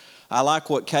I like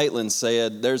what Caitlin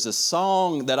said. There's a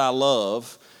song that I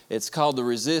love. It's called The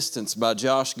Resistance by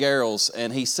Josh Garrels,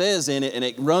 and he says in it, and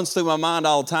it runs through my mind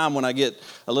all the time when I get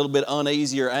a little bit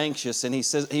uneasy or anxious, and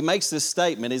he makes this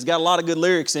statement. He's got a lot of good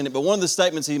lyrics in it, but one of the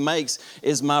statements he makes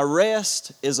is, "My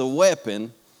rest is a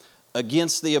weapon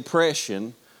against the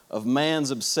oppression of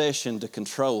man's obsession to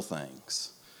control things."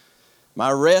 My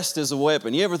rest is a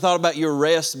weapon. You ever thought about your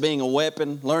rest being a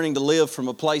weapon, learning to live from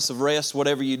a place of rest,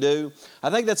 whatever you do? I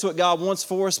think that's what God wants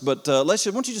for us, but why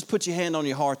don't you just put your hand on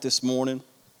your heart this morning?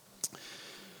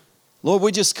 Lord,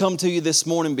 we just come to you this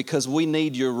morning because we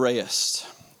need your rest.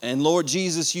 And Lord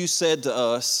Jesus, you said to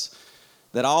us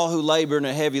that all who labor and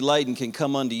are heavy laden can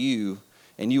come unto you,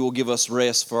 and you will give us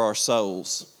rest for our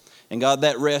souls. And God,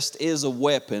 that rest is a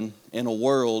weapon in a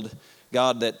world,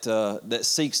 God, that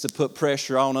seeks to put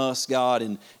pressure on us,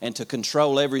 God, and to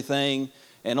control everything.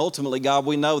 And ultimately, God,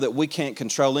 we know that we can't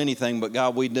control anything, but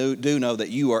God, we do know that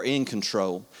you are in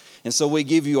control. And so we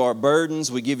give you our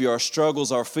burdens, we give you our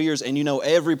struggles, our fears, and you know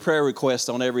every prayer request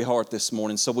on every heart this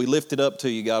morning. So we lift it up to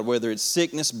you, God, whether it's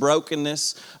sickness,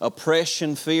 brokenness,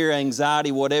 oppression, fear,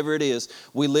 anxiety, whatever it is,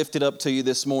 we lift it up to you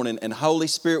this morning. And Holy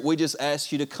Spirit, we just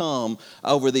ask you to come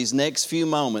over these next few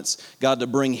moments, God, to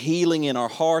bring healing in our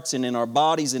hearts and in our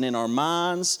bodies and in our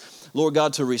minds. Lord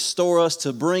God, to restore us,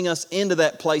 to bring us into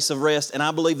that place of rest. And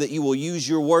I believe that you will use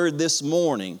your word this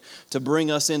morning to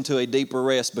bring us into a deeper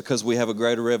rest because we have a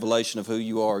greater revelation of who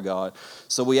you are, God.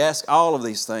 So we ask all of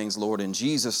these things, Lord, in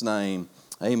Jesus' name,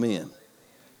 amen.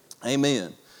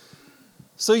 Amen.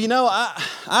 So, you know,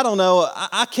 I don't know.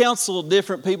 I counsel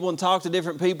different people and talk to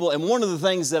different people. And one of the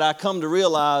things that I come to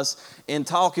realize in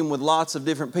talking with lots of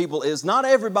different people is not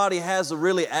everybody has a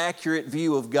really accurate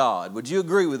view of God. Would you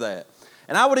agree with that?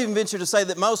 And I would even venture to say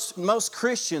that most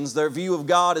Christians, their view of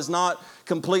God is not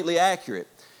completely accurate.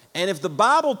 And if the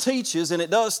Bible teaches, and it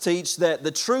does teach, that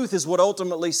the truth is what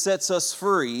ultimately sets us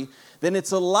free, then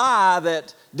it's a lie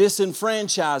that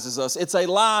disenfranchises us. It's a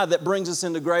lie that brings us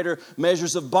into greater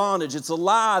measures of bondage. It's a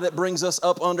lie that brings us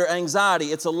up under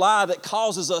anxiety. It's a lie that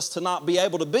causes us to not be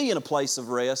able to be in a place of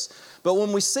rest. But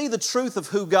when we see the truth of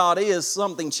who God is,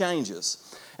 something changes.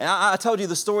 And I told you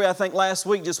the story, I think, last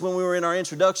week, just when we were in our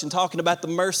introduction, talking about the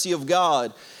mercy of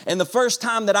God. And the first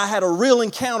time that I had a real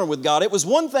encounter with God, it was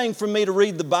one thing for me to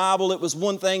read the Bible. It was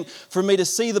one thing for me to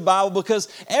see the Bible, because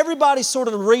everybody sort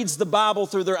of reads the Bible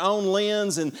through their own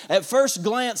lens. And at first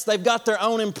glance, they've got their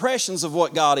own impressions of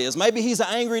what God is. Maybe he's an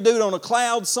angry dude on a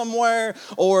cloud somewhere,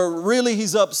 or really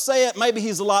he's upset. Maybe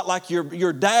he's a lot like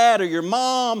your dad or your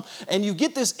mom. And you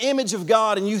get this image of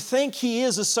God and you think he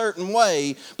is a certain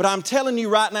way. But I'm telling you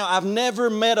right now, I've never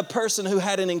met a person who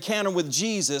had an encounter with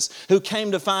Jesus who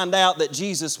came to find out that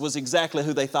Jesus was exactly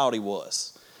who they thought he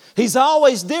was. He's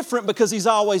always different because he's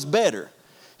always better.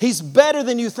 He's better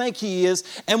than you think he is.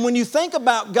 And when you think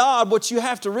about God, what you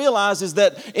have to realize is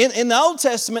that in the Old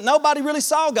Testament, nobody really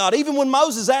saw God. Even when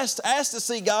Moses asked to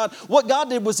see God, what God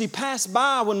did was he passed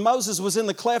by when Moses was in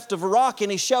the cleft of a rock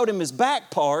and he showed him his back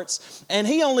parts, and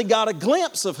he only got a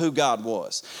glimpse of who God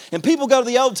was. And people go to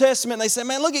the Old Testament and they say,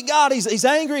 man, look at God. He's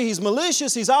angry, he's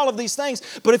malicious, he's all of these things.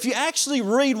 But if you actually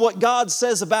read what God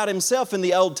says about himself in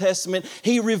the Old Testament,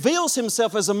 he reveals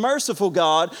himself as a merciful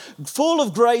God, full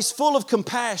of grace, full of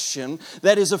compassion,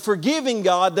 that is a forgiving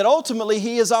God, that ultimately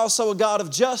he is also a God of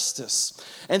justice.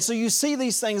 And so you see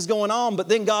these things going on, but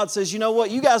then God says, you know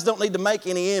what, you guys don't need to make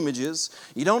any images.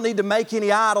 You don't need to make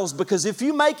any idols, because if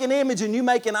you make an image and you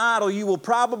make an idol, you will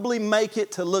probably make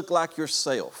it to look like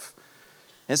yourself.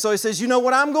 And so he says, you know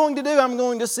what I'm going to do? I'm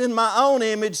going to send my own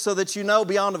image so that you know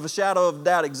beyond a shadow of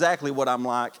doubt exactly what I'm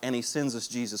like. And he sends us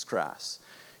Jesus Christ.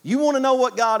 You want to know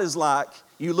what God is like?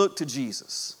 You look to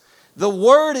Jesus. The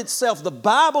Word itself, the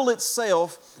Bible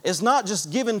itself, is not just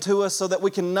given to us so that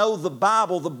we can know the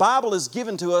Bible. The Bible is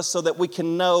given to us so that we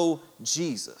can know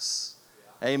Jesus.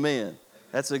 Amen.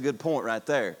 That's a good point right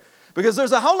there. Because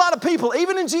there's a whole lot of people,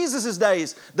 even in Jesus'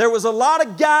 days, there was a lot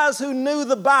of guys who knew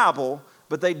the Bible,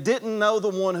 but they didn't know the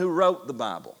one who wrote the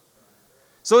Bible.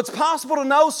 So it's possible to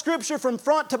know Scripture from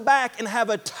front to back and have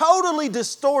a totally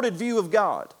distorted view of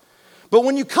God. But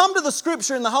when you come to the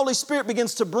Scripture and the Holy Spirit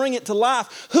begins to bring it to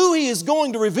life, who He is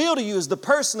going to reveal to you is the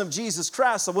person of Jesus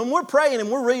Christ. So when we're praying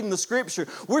and we're reading the Scripture,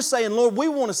 we're saying, Lord, we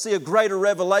want to see a greater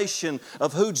revelation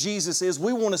of who Jesus is.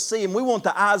 We want to see Him. We want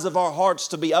the eyes of our hearts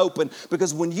to be open,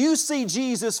 because when you see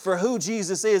Jesus for who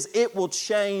Jesus is, it will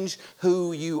change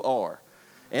who you are.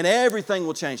 And everything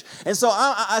will change. And so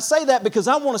I say that because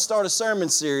I want to start a sermon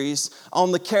series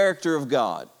on the character of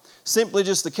God. Simply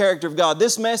just the character of God.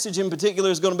 This message in particular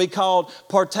is going to be called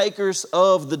Partakers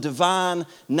of the Divine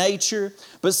Nature.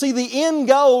 But see, the end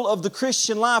goal of the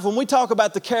Christian life, when we talk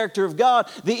about the character of God,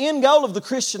 the end goal of the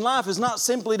Christian life is not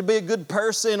simply to be a good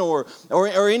person or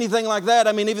anything like that.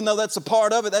 I mean, even though that's a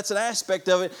part of it, that's an aspect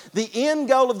of it. The end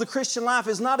goal of the Christian life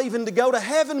is not even to go to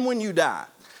heaven when you die.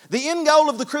 The end goal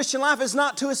of the Christian life is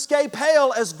not to escape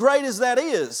hell, as great as that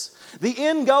is. The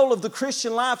end goal of the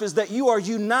Christian life is that you are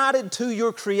united to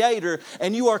your Creator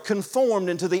and you are conformed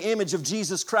into the image of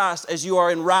Jesus Christ as you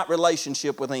are in right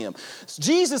relationship with Him.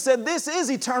 Jesus said, this is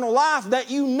eternal life, that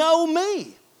you know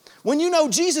me. When you know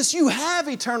Jesus, you have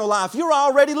eternal life. You're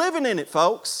already living in it,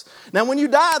 folks. Now, when you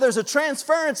die, there's a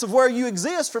transference of where you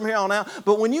exist from here on out.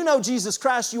 But when you know Jesus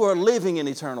Christ, you are living in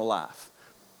eternal life.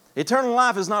 Eternal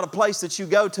life is not a place that you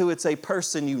go to, it's a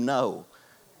person you know.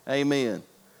 Amen.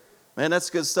 Man, that's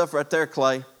good stuff right there,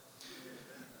 Clay.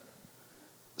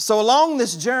 So along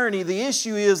this journey, the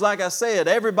issue is, like I said,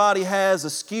 everybody has a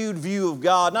skewed view of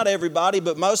God. Not everybody,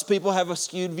 but most people have a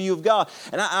skewed view of God.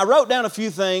 And I wrote down a few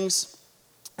things,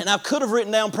 and I could have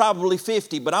written down probably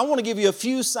 50, but I want to give you a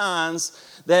few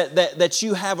signs that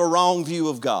you have a wrong view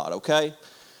of God, okay?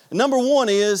 Number one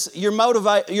is you're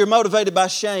motivated by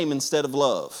shame instead of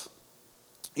love.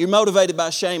 You're motivated by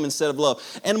shame instead of love.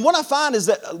 And what I find is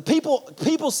that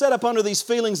people set up under these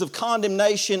feelings of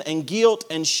condemnation and guilt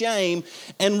and shame,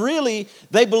 and really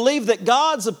they believe that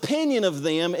God's opinion of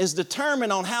them is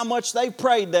determined on how much they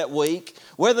prayed that week,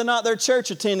 whether or not their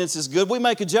church attendance is good. We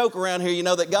make a joke around here,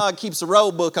 that God keeps a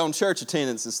roll book on church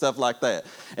attendance and stuff like that.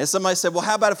 And somebody said, well,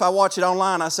 how about if I watch it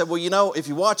online? I said, well, if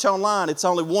you watch online, it's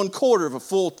only 1/4 of a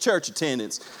full church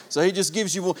attendance. So He just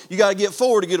gives you got to get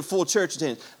 4 to get a full church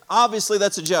attendance. Obviously,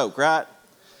 that's a joke, right?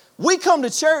 We come to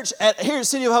church here at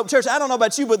City of Hope Church. I don't know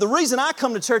about you, but the reason I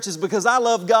come to church is because I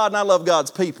love God and I love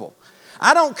God's people.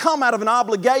 I don't come out of an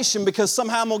obligation because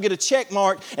somehow I'm going to get a check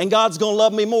mark and God's going to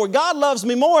love me more. God loves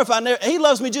me more He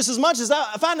loves me just as much as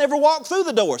if I never walk through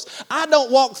the doors. I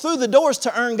don't walk through the doors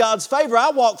to earn God's favor. I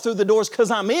walk through the doors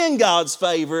because I'm in God's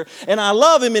favor and I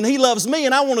love Him and He loves me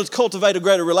and I want to cultivate a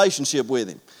greater relationship with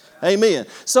Him. Amen.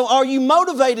 So are you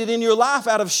motivated in your life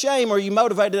out of shame or are you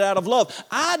motivated out of love?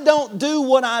 I don't do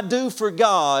what I do for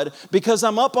God because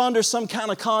I'm up under some kind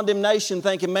of condemnation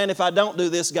thinking, man, if I don't do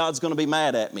this, God's going to be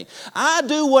mad at me. I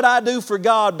do what I do for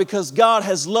God because God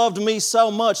has loved me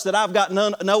so much that I've got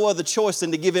no other choice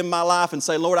than to give Him my life and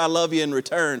say, Lord, I love you in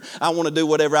return. I want to do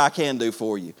whatever I can do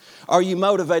for you. Are you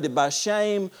motivated by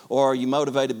shame or are you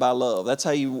motivated by love? That's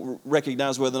how you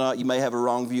recognize whether or not you may have a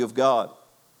wrong view of God.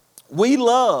 We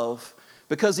love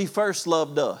because He first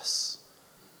loved us.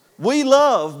 We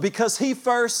love because He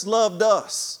first loved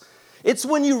us. It's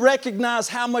when you recognize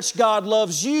how much God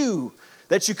loves you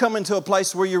that you come into a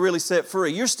place where you're really set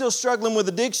free. You're still struggling with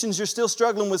addictions. You're still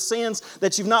struggling with sins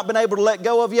that you've not been able to let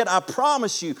go of yet. I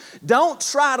promise you, don't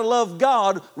try to love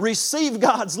God. Receive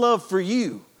God's love for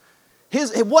you.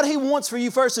 What He wants for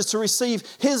you first is to receive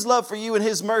His love for you and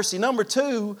His mercy. Number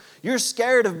two, you're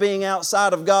scared of being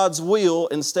outside of God's will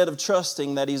instead of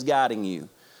trusting that He's guiding you.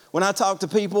 When I talk to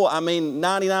people,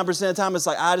 99% of the time it's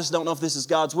like, I just don't know if this is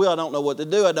God's will. I don't know what to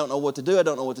do. I don't know what to do. I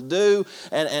don't know what to do.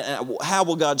 And how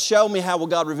will God show me? How will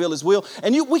God reveal His will?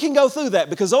 And we can go through that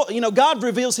because, God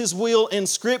reveals His will in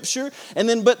Scripture. And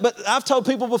then, but I've told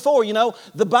people before,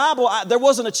 the Bible, there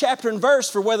wasn't a chapter and verse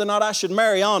for whether or not I should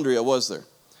marry Andrea, was there?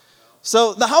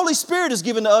 So the Holy Spirit is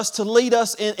given to us to lead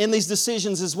us in these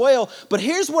decisions as well. But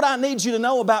here's what I need you to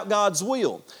know about God's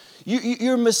will.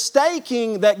 You're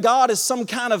mistaking that God is some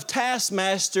kind of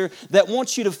taskmaster that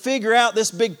wants you to figure out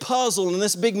this big puzzle and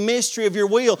this big mystery of your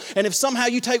will. And if somehow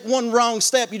you take one wrong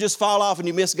step, you just fall off and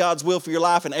you miss God's will for your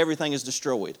life and everything is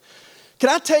destroyed. Can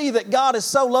I tell you that God is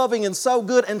so loving and so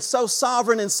good and so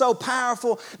sovereign and so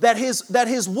powerful that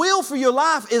His will for your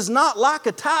life is not like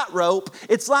a tightrope,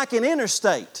 it's like an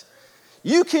interstate.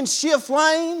 You can shift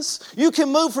lanes. You can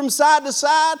move from side to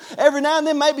side. Every now and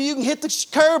then maybe you can hit the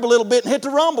curb a little bit and hit the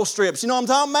rumble strips. You know what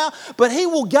I'm talking about? But He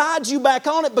will guide you back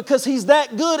on it because He's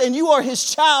that good and you are His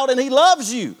child and He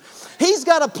loves you. He's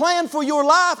got a plan for your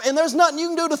life and there's nothing you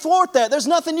can do to thwart that. There's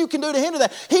nothing you can do to hinder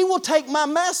that. He will take my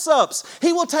mess ups.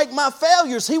 He will take my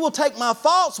failures. He will take my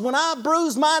faults. When I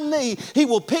bruise my knee, He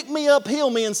will pick me up, heal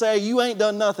me and say, you ain't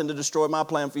done nothing to destroy my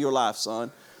plan for your life,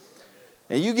 son.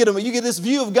 And you get this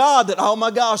view of God that, oh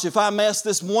my gosh, if I mess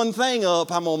this one thing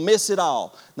up, I'm going to miss it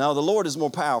all. No, the Lord is more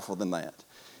powerful than that.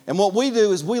 And what we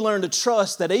do is we learn to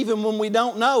trust that even when we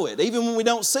don't know it, even when we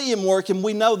don't see Him working,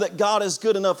 we know that God is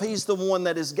good enough. He's the one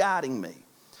that is guiding me.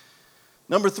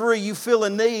 Number three, you feel a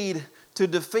need to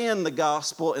defend the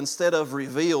gospel instead of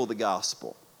reveal the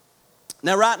gospel.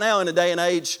 Now, right now in the day and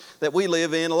age that we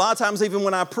live in, a lot of times even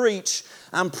when I preach,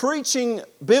 I'm preaching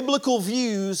biblical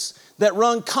views that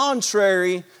run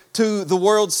contrary to the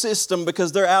world system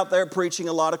because they're out there preaching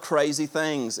a lot of crazy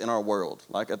things in our world.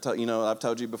 Like I've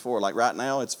told you before, like right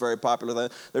now it's very popular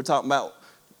that they're talking about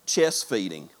chest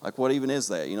feeding. Like what even is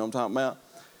that? You know what I'm talking about?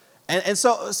 And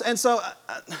so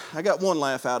I got one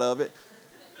laugh out of it.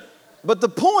 But the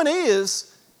point is,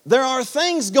 there are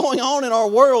things going on in our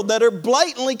world that are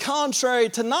blatantly contrary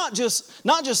to not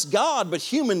just God, but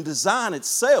human design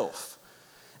itself.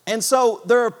 And so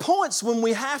there are points when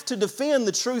we have to defend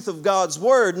the truth of God's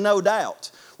Word, no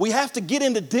doubt. We have to get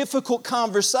into difficult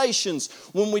conversations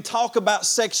when we talk about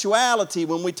sexuality,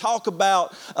 when we talk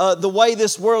about the way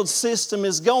this world system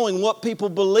is going, what people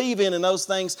believe in and those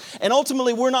things. And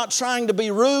ultimately, we're not trying to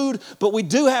be rude, but we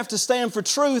do have to stand for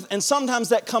truth. And sometimes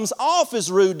that comes off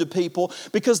as rude to people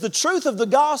because the truth of the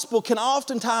gospel can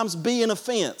oftentimes be an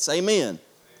offense. Amen.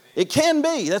 It can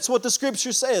be. That's what the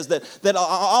Scripture says, that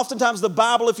oftentimes the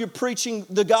Bible, if you're preaching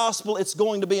the gospel, it's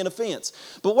going to be an offense.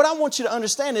 But what I want you to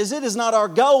understand is it is not our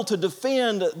goal to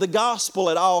defend the gospel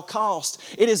at all costs.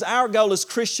 It is our goal as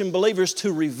Christian believers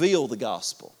to reveal the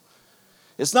gospel.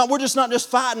 We're just not just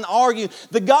fighting, arguing.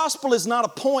 The gospel is not a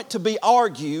point to be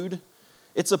argued.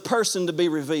 It's a person to be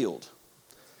revealed.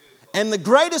 And the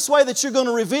greatest way that you're going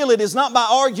to reveal it is not by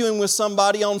arguing with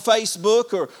somebody on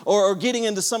Facebook or getting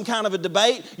into some kind of a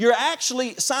debate. You're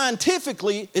actually,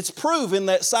 scientifically, it's proven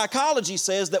that psychology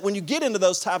says that when you get into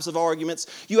those types of arguments,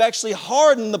 you actually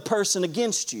harden the person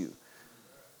against you.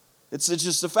 It's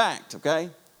just a fact, okay?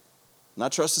 And I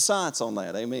trust the science on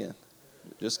that, amen.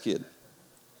 Just kidding.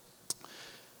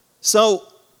 So,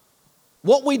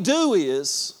 what we do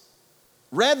is,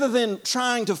 rather than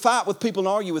trying to fight with people and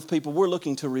argue with people, we're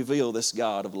looking to reveal this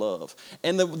God of love.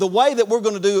 And the way that we're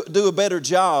going to do a better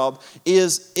job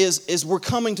is we're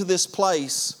coming to this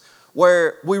place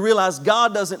where we realize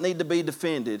God doesn't need to be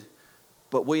defended,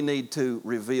 but we need to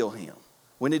reveal Him.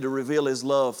 We need to reveal His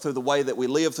love through the way that we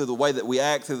live, through the way that we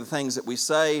act, through the things that we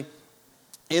say,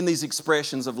 in these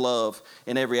expressions of love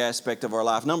in every aspect of our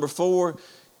life. Number 4,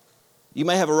 you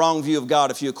may have a wrong view of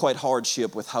God if you equate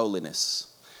hardship with holiness.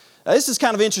 Now, this is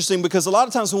kind of interesting because a lot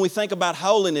of times when we think about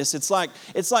holiness, it's like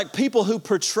people who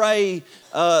portray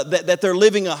that they're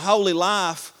living a holy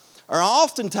life are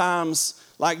oftentimes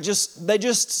they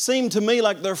just seem to me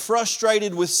like they're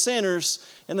frustrated with sinners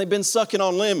and they've been sucking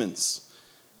on lemons.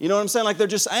 You know what I'm saying? Like they're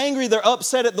just angry, they're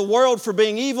upset at the world for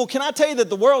being evil. Can I tell you that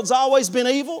the world's always been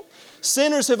evil?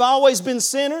 Sinners have always been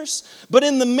sinners. But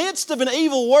in the midst of an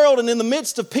evil world and in the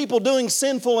midst of people doing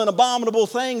sinful and abominable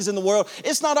things in the world,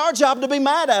 it's not our job to be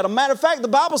mad at them. Matter of fact, the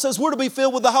Bible says we're to be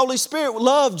filled with the Holy Spirit, with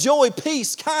love, joy,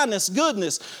 peace, kindness,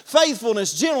 goodness,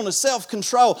 faithfulness, gentleness,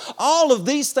 self-control. All of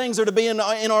these things are to be in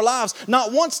our lives.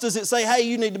 Not once does it say, hey,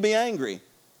 you need to be angry.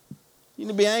 You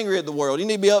need to be angry at the world. You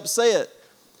need to be upset.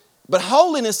 But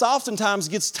holiness oftentimes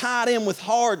gets tied in with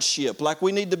hardship, like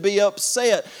we need to be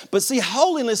upset. But see,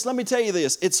 holiness, let me tell you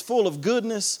this, it's full of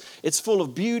goodness, it's full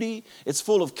of beauty, it's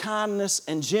full of kindness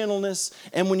and gentleness.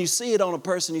 And when you see it on a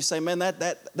person, you say, man,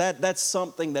 that's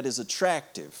something that is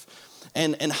attractive.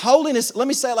 And holiness, let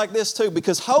me say it like this too,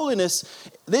 because holiness,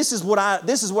 this is what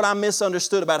I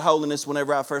misunderstood about holiness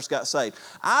whenever I first got saved.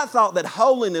 I thought that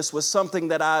holiness was something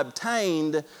that I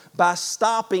obtained by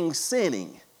stopping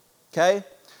sinning, okay?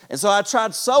 And so I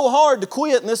tried so hard to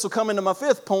quit, and this will come into my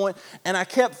 5th point, and I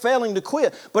kept failing to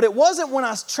quit. But it wasn't when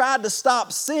I tried to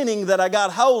stop sinning that I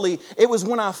got holy. It was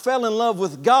when I fell in love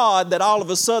with God that all of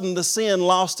a sudden the sin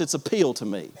lost its appeal to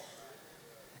me.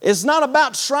 It's not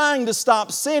about trying to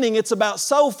stop sinning. It's about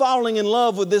so falling in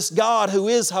love with this God who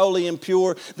is holy and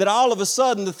pure that all of a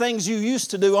sudden the things you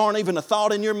used to do aren't even a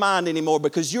thought in your mind anymore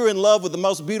because you're in love with the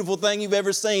most beautiful thing you've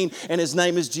ever seen, and His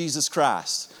name is Jesus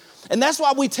Christ. And that's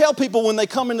why we tell people when they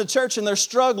come into church and they're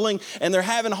struggling and they're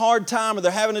having a hard time or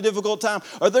they're having a difficult time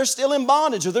or they're still in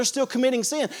bondage or they're still committing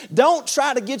sin. Don't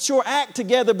try to get your act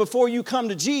together before you come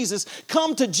to Jesus.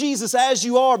 Come to Jesus as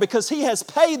you are because He has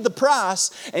paid the price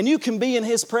and you can be in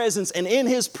His presence. And in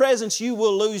His presence you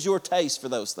will lose your taste for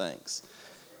those things.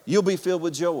 You'll be filled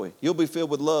with joy. You'll be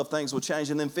filled with love. Things will change.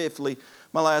 And then 5thly,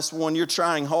 my last one, you're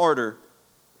trying harder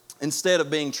instead of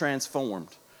being transformed.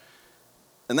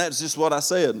 And that's just what I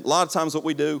said. A lot of times what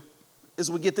we do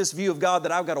is we get this view of God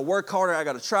that I've got to work harder, I've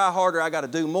got to try harder, I've got to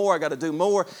do more, I've got to do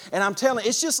more. And I'm telling you,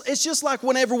 it's just like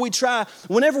whenever we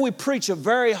preach a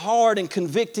very hard and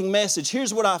convicting message,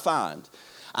 here's what I find.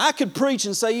 I could preach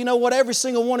and say, you know what, every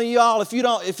single one of y'all, if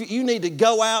you need to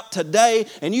go out today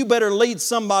and you better lead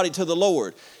somebody to the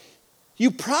Lord. you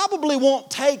probably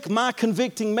won't take my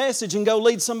convicting message and go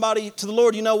lead somebody to the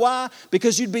Lord. You know why?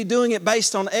 Because you'd be doing it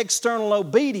based on external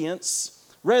obedience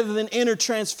rather than inner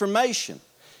transformation.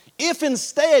 If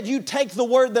instead you take the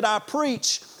word that I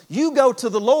preach, you go to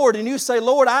the Lord and you say,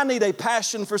 Lord, I need a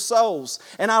passion for souls.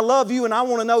 And I love you and I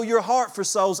want to know your heart for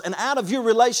souls. And out of your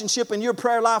relationship and your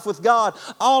prayer life with God,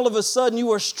 all of a sudden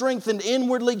you are strengthened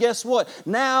inwardly. Guess what?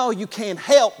 Now you can't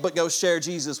help but go share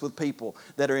Jesus with people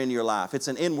that are in your life. It's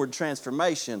an inward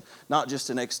transformation, not just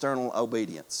an external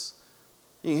obedience.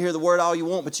 You can hear the word all you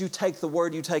want, but you take the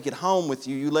word, you take it home with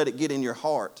you. You let it get in your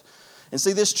heart. And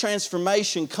see, this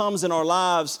transformation comes in our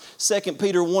lives. 2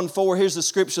 Peter 1:4, here's the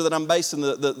scripture that I'm basing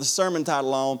the sermon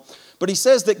title on. But he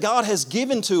says that God has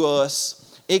given to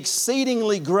us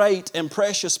exceedingly great and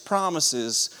precious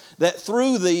promises, that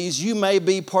through these you may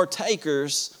be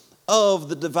partakers of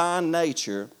the divine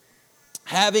nature,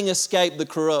 having escaped the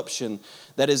corruption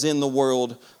that is in the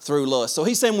world through lust. So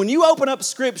he's saying when you open up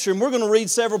Scripture, and we're going to read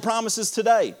several promises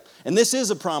today, and this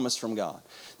is a promise from God,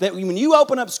 that when you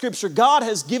open up Scripture, God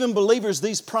has given believers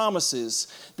these promises,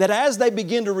 that as they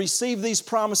begin to receive these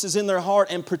promises in their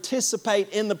heart and participate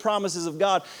in the promises of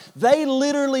God, they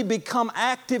literally become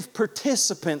active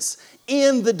participants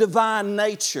in the divine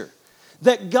nature.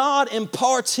 That God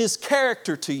imparts His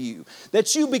character to you.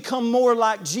 That you become more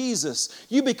like Jesus.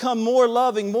 You become more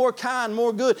loving, more kind,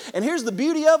 more good. And here's the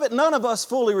beauty of it. None of us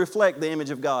fully reflect the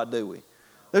image of God, do we?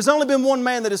 There's only been one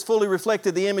man that has fully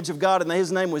reflected the image of God, and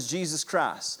his name was Jesus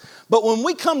Christ. But when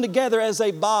we come together as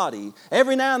a body,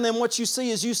 every now and then what you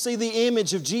see is you see the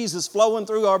image of Jesus flowing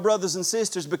through our brothers and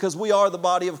sisters, because we are the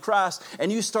body of Christ,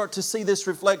 and you start to see this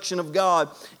reflection of God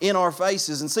in our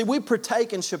faces. And see, we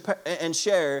partake and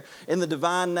share in the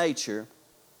divine nature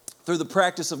through the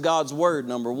practice of God's Word,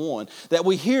 number one. That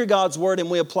we hear God's Word and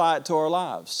we apply it to our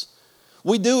lives.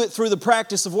 We do it through the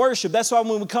practice of worship. That's why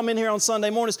when we come in here on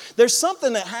Sunday mornings, there's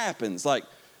something that happens. Like,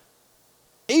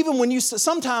 even when you,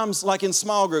 sometimes like in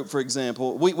small group, for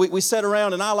example, we sit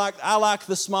around, and I like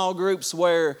the small groups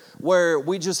where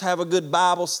we just have a good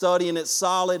Bible study and it's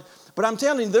solid. But I'm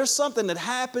telling you, there's something that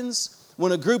happens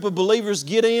when a group of believers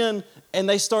get in and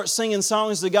they start singing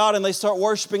songs to God and they start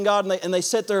worshiping God, and they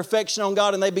set their affection on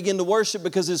God and they begin to worship,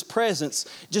 because His presence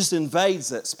just invades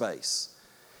that space.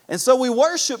 And so we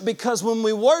worship because when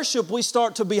we worship, we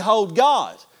start to behold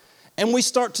God. And we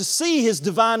start to see His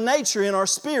divine nature in our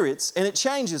spirits, and it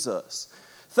changes us.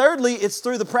 Thirdly, it's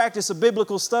through the practice of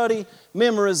biblical study,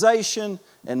 memorization,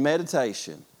 and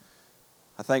meditation.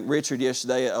 I think Richard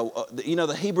yesterday,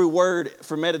 the Hebrew word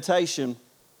for meditation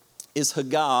is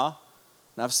hagah.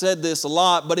 And I've said this a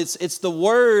lot, but it's the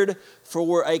word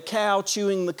for a cow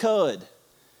chewing the cud.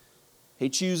 He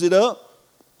chews it up,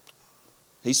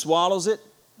 he swallows it,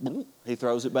 he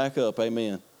throws it back up.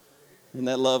 Amen. Isn't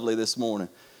that lovely this morning?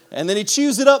 And then he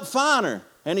chews it up finer,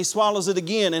 and he swallows it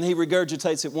again, and he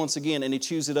regurgitates it once again, and he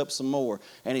chews it up some more,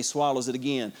 and he swallows it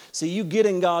again. See, you get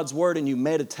in God's Word and you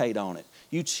meditate on it.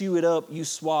 You chew it up, you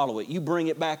swallow it. You bring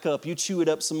it back up, you chew it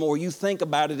up some more. You think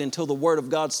about it until the Word of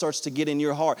God starts to get in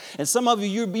your heart. And some of you,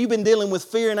 you've been dealing with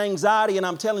fear and anxiety, and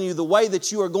I'm telling you, the way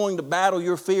that you are going to battle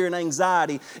your fear and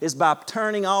anxiety is by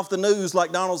turning off the news,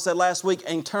 like Donald said last week,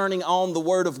 and turning on the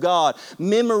Word of God,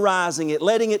 memorizing it,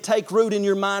 letting it take root in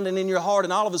your mind and in your heart,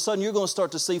 and all of a sudden you're going to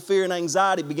start to see fear and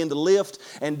anxiety begin to lift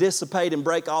and dissipate and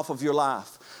break off of your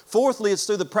life. Fourthly, it's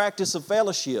through the practice of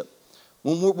fellowship.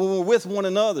 When we're with one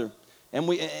another, and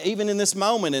we, even in this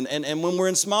moment, and when we're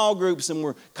in small groups and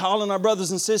we're calling our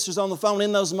brothers and sisters on the phone,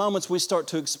 in those moments we start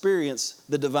to experience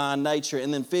the divine nature.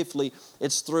 And then fifthly,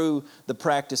 it's through the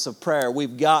practice of prayer.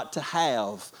 We've got to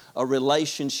have a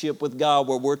relationship with God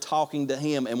where we're talking to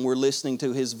Him and we're listening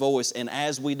to His voice. And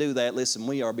as we do that, listen,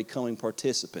 we are becoming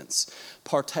participants,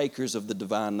 partakers of the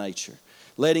divine nature.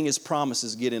 Letting His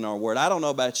promises get in our word. I don't know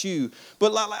about you,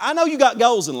 but I know you got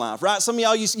goals in life, right? Some of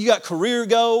y'all, you got career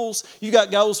goals. You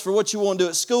got goals for what you want to do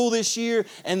at school this year.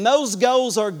 And those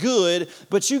goals are good,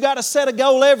 but you got to set a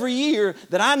goal every year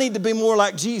that I need to be more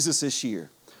like Jesus this year.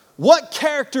 What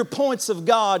character points of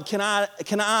God can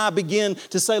I begin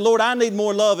to say, Lord, I need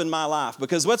more love in my life?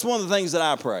 Because that's one of the things that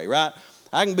I pray, right?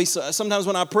 I can be, sometimes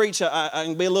when I preach, I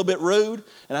can be a little bit rude,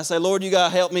 and I say, Lord, you got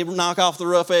to help me knock off the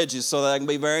rough edges so that I can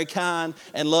be very kind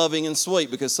and loving and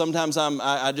sweet, because sometimes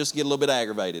I just get a little bit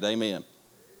aggravated. Amen.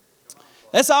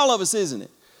 That's all of us, isn't it?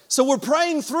 So we're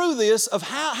praying through this of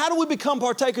how do we become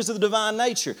partakers of the divine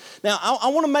nature. Now, I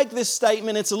want to make this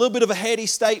statement. It's a little bit of a heady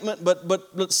statement,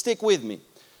 but stick with me.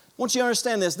 I want you to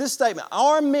understand this. This statement,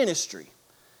 our ministry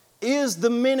is the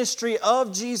ministry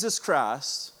of Jesus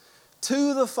Christ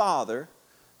to the Father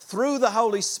through the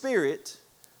Holy Spirit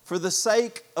for the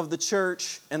sake of the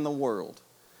church and the world.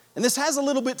 And this has a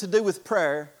little bit to do with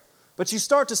prayer, but you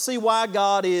start to see why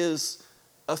God is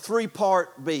a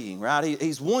three-part being, right?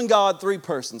 He's one God, three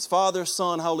persons, Father,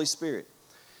 Son, Holy Spirit.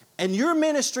 And your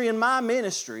ministry and my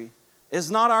ministry is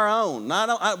not our own.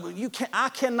 I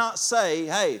cannot say,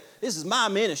 hey, this is my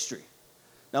ministry.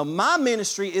 Now, my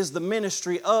ministry is the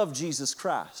ministry of Jesus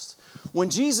Christ. When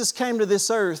Jesus came to this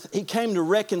earth, He came to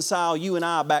reconcile you and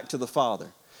I back to the Father.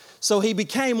 So He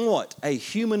became what? A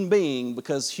human being,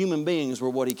 because human beings were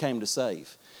what He came to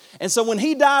save. And so when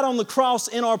He died on the cross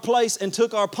in our place and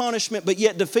took our punishment, but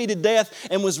yet defeated death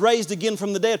and was raised again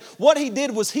from the dead, what He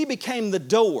did was He became the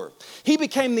door. He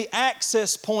became the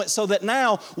access point so that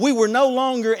now we were no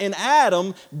longer in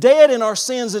Adam, dead in our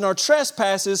sins and our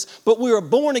trespasses, but we are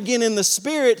born again in the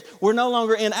Spirit. We're no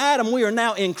longer in Adam, we are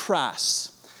now in Christ.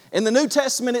 In the New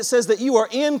Testament, it says that you are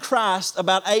in Christ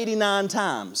about 89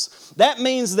 times. That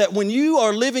means that when you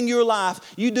are living your life,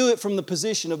 you do it from the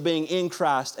position of being in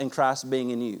Christ and Christ being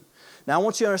in you. Now, I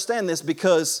want you to understand this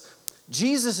because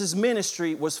Jesus'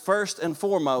 ministry was first and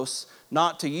foremost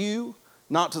not to you,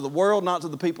 not to the world, not to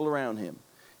the people around Him.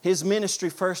 His ministry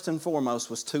first and foremost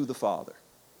was to the Father.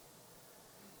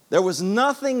 There was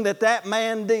nothing that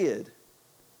man did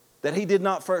that he did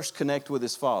not first connect with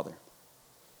his Father.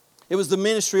 It was the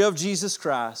ministry of Jesus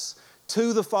Christ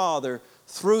to the Father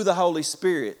through the Holy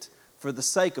Spirit for the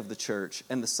sake of the church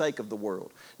and the sake of the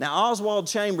world. Now, Oswald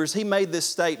Chambers, he made this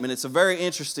statement. It's a very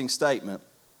interesting statement.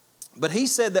 But he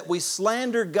said that we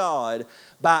slander God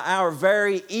by our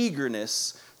very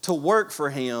eagerness to work for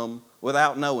Him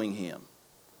without knowing Him.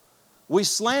 We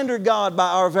slander God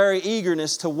by our very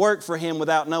eagerness to work for Him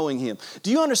without knowing Him.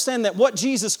 Do you understand that what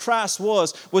Jesus Christ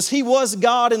was He was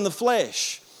God in the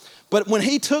flesh? But when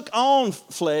He took on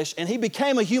flesh and He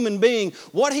became a human being,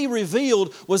 what He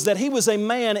revealed was that He was a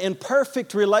man in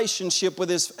perfect relationship with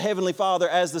His Heavenly Father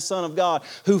as the Son of God,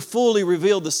 who fully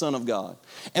revealed the Son of God.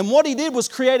 And what He did was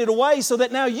created a way so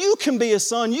that now you can be a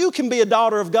son, you can be a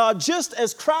daughter of God, just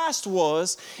as Christ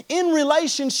was in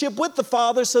relationship with the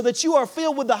Father, so that you are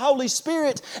filled with the Holy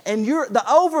Spirit and the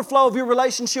overflow of your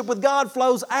relationship with God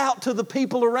flows out to the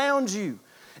people around you.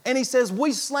 And he says,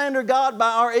 we slander God by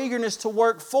our eagerness to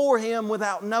work for Him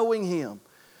without knowing Him.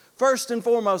 First and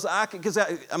foremost, here's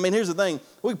the thing.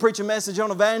 We preach a message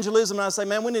on evangelism, and I say,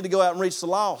 man, we need to go out and reach the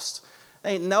lost.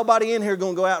 Ain't nobody in here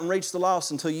going to go out and reach the lost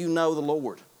until you know the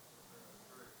Lord.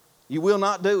 You will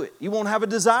not do it. You won't have a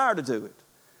desire to do it.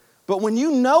 But when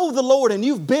you know the Lord and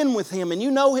you've been with Him and you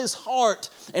know His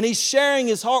heart and He's sharing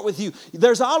His heart with you,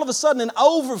 there's all of a sudden an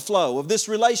overflow of this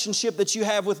relationship that you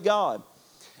have with God.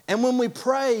 And when we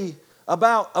pray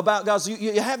about God,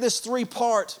 you have this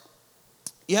three-part,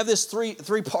 you have this three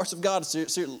parts of God.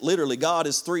 Literally, God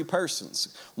is three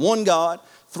persons. One God,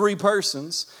 three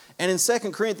persons. And in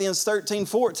 2 Corinthians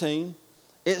 13:14,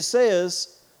 it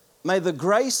says, may the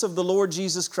grace of the Lord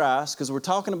Jesus Christ, because we're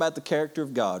talking about the character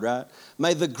of God, right?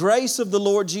 May the grace of the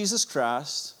Lord Jesus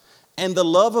Christ and the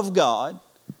love of God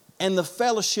and the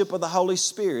fellowship of the Holy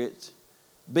Spirit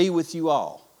be with you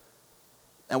all.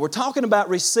 And we're talking about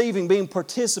receiving, being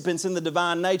participants in the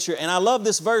divine nature. And I love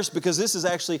this verse because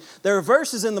there are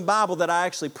verses in the Bible that I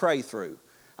actually pray through.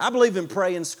 I believe in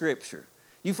praying Scripture.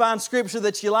 You find Scripture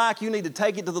that you like, you need to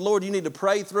take it to the Lord, you need to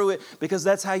pray through it, because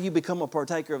that's how you become a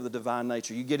partaker of the divine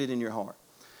nature. You get it in your heart.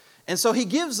 And so he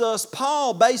gives us,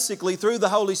 Paul basically through the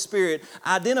Holy Spirit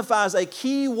identifies a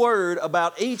key word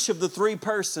about each of the three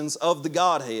persons of the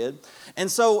Godhead. And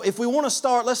so if we want to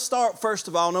start, let's start first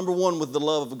of all, number one, with the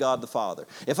love of God the Father.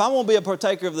 If I want to be a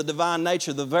partaker of the divine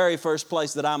nature, the very first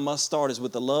place that I must start is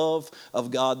with the love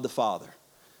of God the Father.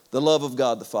 The love of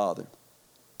God the Father.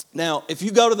 Now, if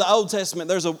you go to the Old Testament,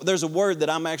 there's a word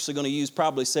that I'm actually going to use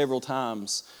probably several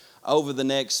times over the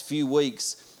next few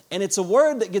weeks. And it's a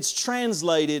word that gets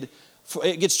translated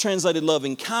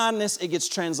loving kindness, it gets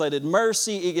translated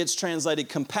mercy, it gets translated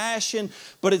compassion,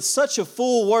 but it's such a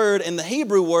full word, and the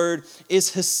Hebrew word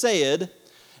is hesed,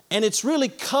 and it's really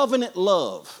covenant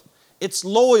love. It's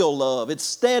loyal love, it's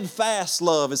steadfast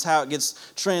love is how it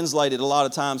gets translated a lot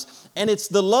of times. And it's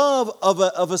the love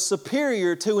of a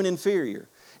superior to an inferior.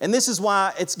 And this is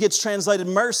why it gets translated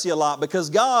mercy a lot,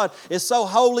 because God is so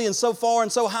holy and so far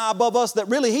and so high above us that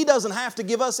really He doesn't have to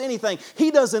give us anything. He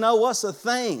doesn't owe us a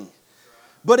thing.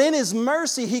 But in His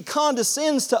mercy, He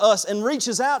condescends to us and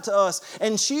reaches out to us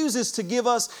and chooses to give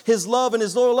us His love and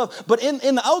His loyal love. But in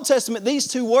the Old Testament, these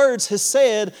two words,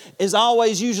 hesed, is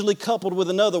always usually coupled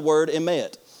with another word,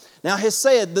 emet. Now,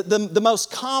 hesed, the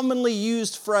most commonly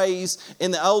used phrase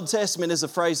in the Old Testament is a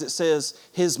phrase that says,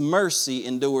 His mercy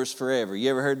endures forever.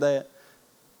 You ever heard that?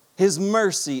 His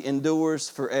mercy endures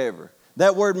forever.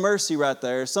 That word mercy right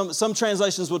there, some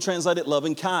translations will translate it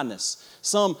loving kindness.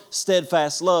 Some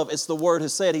steadfast love. It's the word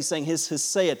hesed. He's saying his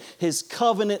hesed, his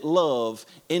covenant love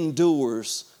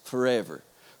endures forever.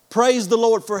 Praise the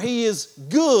Lord, for He is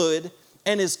good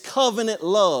and His covenant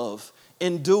love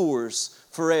endures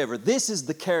forever. This is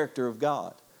the character of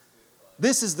God.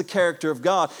 This is the character of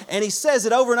God. And He says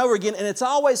it over and over again, and it's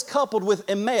always coupled with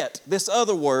emet, this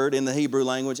other word in the Hebrew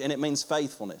language, and it means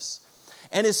faithfulness.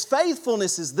 And His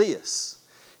faithfulness is this.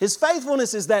 His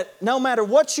faithfulness is that no matter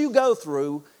what you go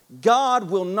through, God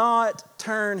will not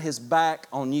turn His back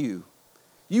on you.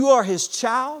 You are His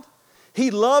child.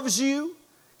 He loves you.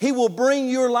 He will bring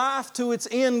your life to its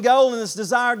end goal and its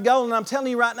desired goal. And I'm telling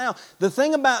you right now, the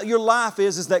thing about your life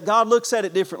is that God looks at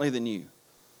it differently than you.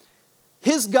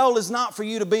 His goal is not for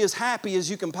you to be as happy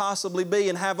as you can possibly be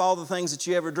and have all the things that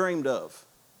you ever dreamed of,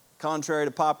 contrary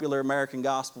to popular American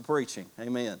gospel preaching.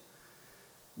 Amen.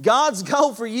 God's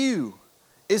goal for you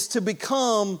is to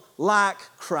become like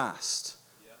Christ.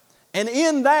 And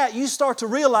in that, you start to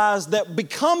realize that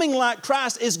becoming like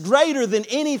Christ is greater than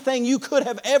anything you could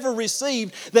have ever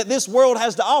received that this world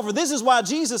has to offer. This is why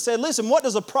Jesus said, listen, what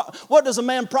does a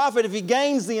man profit if he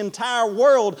gains the entire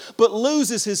world but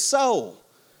loses his soul?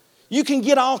 You can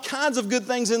get all kinds of good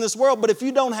things in this world, but if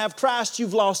you don't have Christ,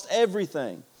 you've lost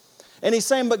everything. And He's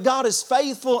saying, but God is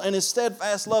faithful and His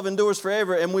steadfast love endures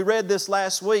forever. And we read this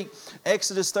last week,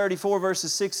 Exodus 34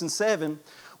 verses 6 and 7.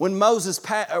 When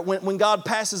God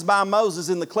passes by Moses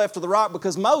in the cleft of the rock,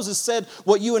 because Moses said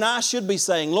what you and I should be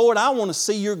saying, Lord, I want to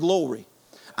see your glory.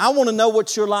 I want to know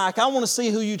what you're like. I want to see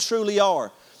who you truly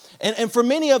are. And for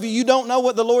many of you, you don't know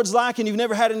what the Lord's like and you've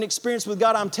never had an experience with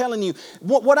God. I'm telling you,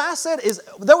 what I said is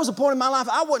there was a point in my life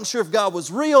I wasn't sure if God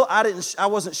was real. I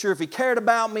wasn't sure if He cared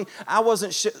about me. I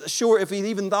wasn't sure if He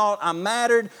even thought I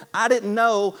mattered. I didn't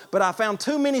know, but I found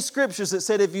too many scriptures that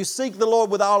said if you seek the Lord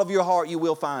with all of your heart, you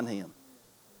will find Him.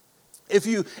 If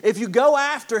you go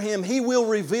after Him, He will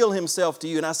reveal Himself to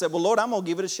you. And I said, well, Lord, I'm going to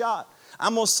give it a shot.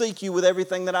 I'm going to seek you with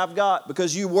everything that I've got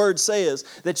because your word says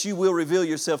that you will reveal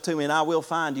yourself to me and I will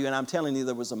find you. And I'm telling you,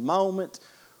 there was a moment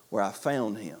where I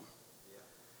found Him.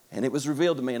 And it was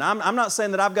revealed to me. And I'm not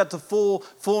saying that I've got the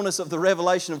fullness of the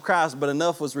revelation of Christ, but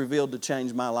enough was revealed to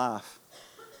change my life.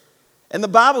 And the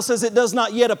Bible says it does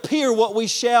not yet appear what we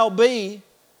shall be,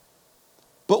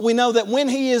 but we know that when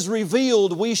He is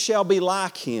revealed, we shall be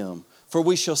like Him, for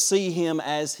we shall see Him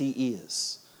as He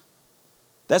is.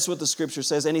 That's what the Scripture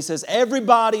says. And He says,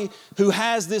 everybody who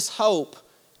has this hope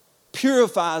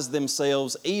purifies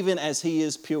themselves even as He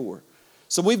is pure.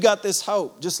 So we've got this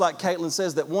hope, just like Caitlin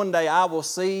says, that one day I will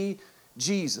see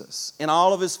Jesus in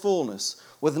all of His fullness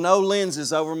with no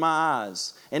lenses over my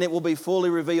eyes. And it will be fully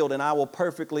revealed and I will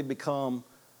perfectly become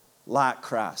like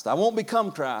Christ. I won't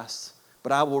become Christ,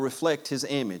 but I will reflect His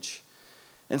image.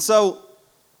 And so,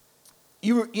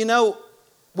 you know,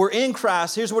 we're in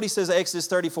Christ. Here's what He says, Exodus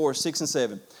 34, 6 and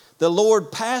 7. The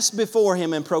Lord passed before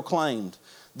him and proclaimed,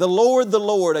 the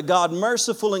Lord, a God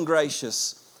merciful and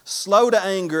gracious, slow to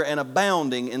anger and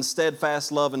abounding in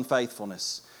steadfast love and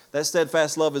faithfulness. That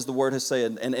steadfast love is the word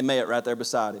hesed, and emet right there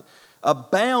beside it.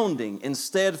 Abounding in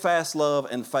steadfast love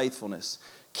and faithfulness.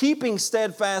 Keeping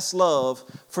steadfast love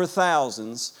for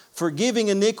thousands, forgiving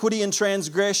iniquity and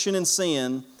transgression and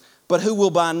sin, but who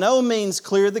will by no means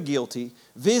clear the guilty,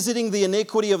 visiting the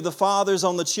iniquity of the fathers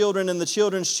on the children and the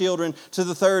children's children to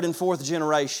the third and fourth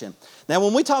generation. Now,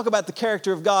 when we talk about the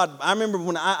character of God, I remember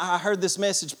when I heard this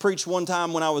message preached one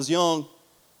time when I was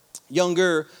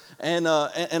younger, and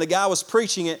a guy was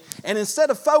preaching it. And instead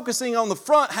of focusing on the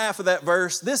front half of that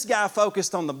verse, this guy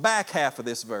focused on the back half of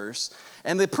this verse.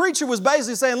 And the preacher was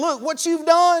basically saying, look, what you've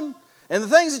done, and the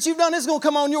things that you've done, is going to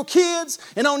come on your kids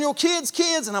and on your kids'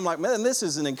 kids. And I'm like, man, this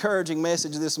is an encouraging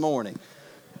message this morning.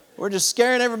 We're just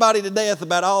scaring everybody to death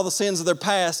about all the sins of their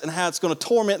past and how it's going to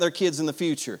torment their kids in the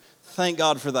future. Thank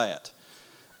God for that.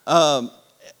 And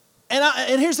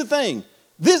here's the thing.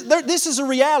 This is a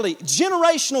reality.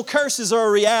 Generational curses are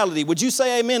a reality. Would you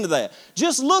say amen to that?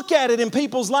 Just look at it in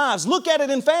people's lives. Look at it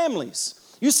in families.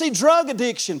 You see drug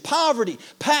addiction, poverty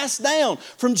passed down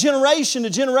from generation to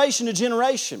generation to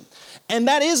generation. And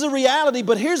that is a reality,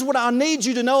 but here's what I need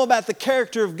you to know about the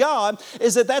character of God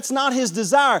is that that's not His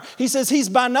desire. He says He's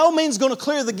by no means going to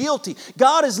clear the guilty.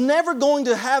 God is never going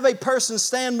to have a person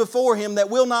stand before Him that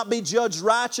will not be judged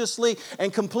righteously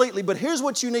and completely. But here's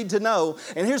what you need to know,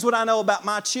 and here's what I know about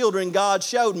my children God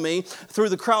showed me through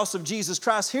the cross of Jesus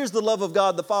Christ. Here's the love of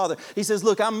God the Father. He says,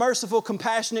 look, I'm merciful,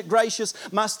 compassionate, gracious.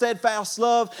 My steadfast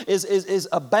love is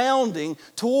abounding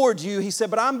toward you. He said,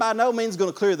 but I'm by no means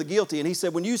going to clear the guilty. And He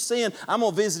said, when you sin, I'm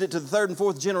going to visit it to the third and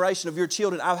fourth generation of your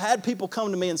children. I've had people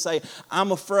come to me and say,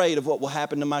 I'm afraid of what will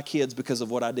happen to my kids because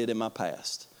of what I did in my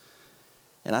past.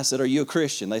 And I said, are you a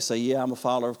Christian? They say, yeah, I'm a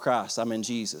follower of Christ. I'm in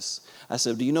Jesus. I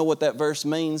said, do you know what that verse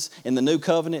means in the new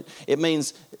covenant? It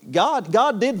means God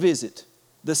did visit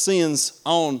the sins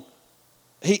on.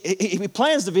 He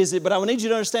plans to visit, but I need you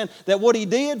to understand that what he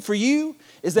did for you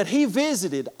is that he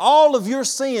visited all of your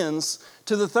sins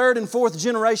to the third and fourth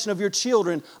generation of your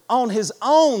children on his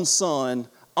own son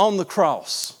on the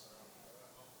cross.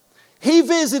 He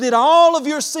visited all of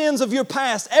your sins of your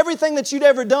past, everything that you'd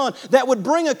ever done that would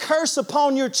bring a curse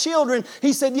upon your children.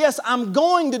 He said, yes, I'm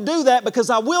going to do that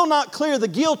because I will not clear the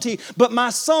guilty, but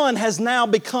my son has now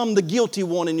become the guilty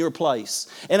one in your place.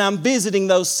 And I'm visiting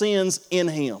those sins in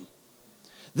him.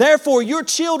 Therefore, your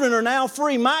children are now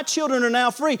free. My children are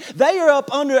now free. They are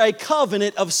up under a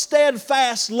covenant of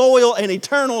steadfast, loyal, and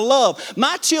eternal love.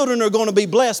 My children are going to be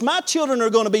blessed. My children are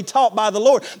going to be taught by the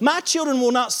Lord. My children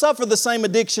will not suffer the same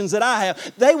addictions that I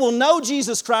have. They will know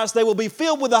Jesus Christ. They will be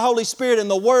filled with the Holy Spirit,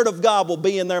 and the Word of God will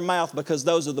be in their mouth because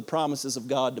those are the promises of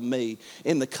God to me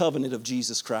in the covenant of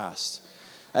Jesus Christ.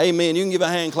 Amen. You can give a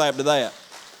hand clap to that.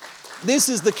 This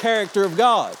is the character of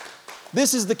God.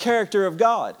 This is the character of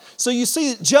God. So you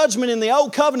see judgment in the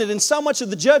Old Covenant, and so much of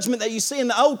the judgment that you see in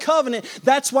the Old Covenant,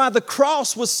 that's why the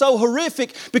cross was so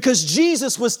horrific, because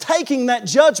Jesus was taking that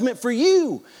judgment for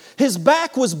you. His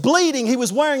back was bleeding. He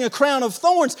was wearing a crown of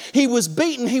thorns. He was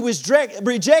beaten. He was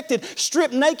rejected,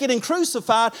 stripped naked, and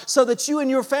crucified so that you and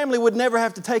your family would never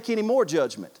have to take any more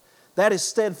judgment. That is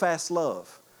steadfast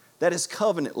love. That is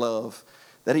covenant love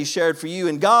that He shared for you.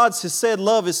 And God's said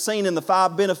love is seen in the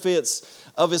 5 benefits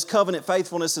of His covenant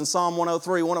faithfulness in Psalm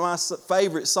 103, one of my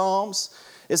favorite Psalms.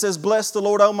 It says, bless the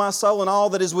Lord, O my soul, and all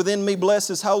that is within me, bless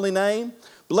His holy name.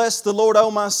 Bless the Lord, O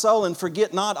my soul, and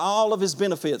forget not all of His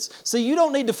benefits. See, you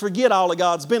don't need to forget all of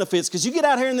God's benefits, because you get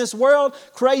out here in this world,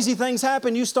 crazy things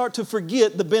happen, you start to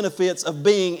forget the benefits of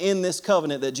being in this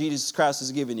covenant that Jesus Christ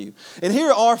has given you. And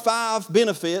here are 5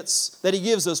 benefits that He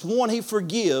gives us. 1, He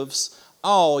forgives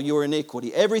all your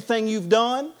iniquity. Everything you've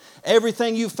done,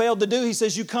 everything you failed to do, He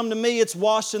says, you come to me, it's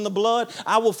washed in the blood.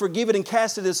 I will forgive it and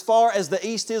cast it as far as the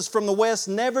east is from the west,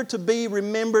 never to be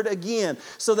remembered again.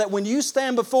 So that when you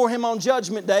stand before Him on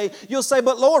Judgment Day, you'll say,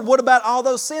 but Lord, what about all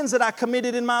those sins that I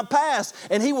committed in my past?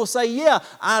 And He will say, yeah,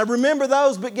 I remember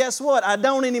those, but guess what? I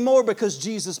don't anymore because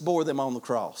Jesus bore them on the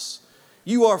cross.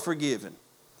 You are forgiven.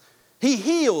 He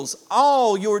heals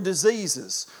all your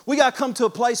diseases. We got to come to a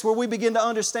place where we begin to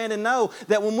understand and know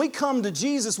that when we come to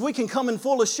Jesus, we can come in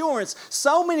full assurance.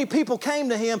 So many people came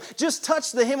to Him, just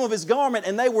touched the hem of His garment,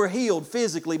 and they were healed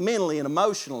physically, mentally, and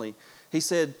emotionally. He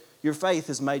said, your faith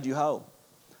has made you whole.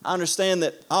 I understand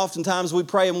that oftentimes we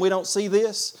pray and we don't see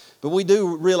this, but we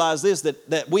do realize this,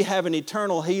 that we have an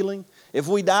eternal healing. If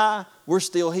we die, we're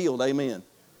still healed. Amen.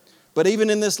 But even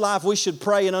in this life, we should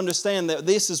pray and understand that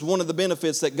this is one of the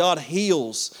benefits, that God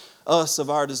heals us of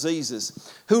our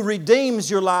diseases. Who redeems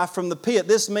your life from the pit.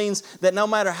 This means that no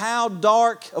matter how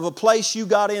dark of a place you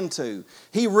got into,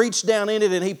 He reached down in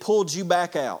it and He pulled you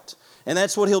back out. And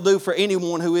that's what He'll do for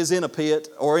anyone who is in a pit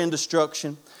or in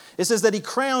destruction. It says that He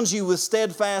crowns you with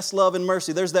steadfast love and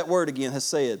mercy. There's that word again, has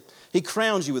said. He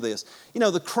crowns you with this. You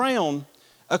know, the crown...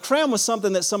 A crown was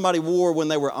something that somebody wore when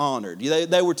they were honored.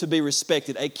 They were to be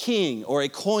respected. A king or a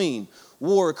queen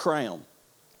wore a crown.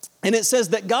 And it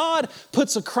says that God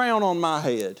puts a crown on my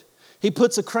head. He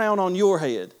puts a crown on your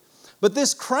head. But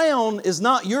this crown is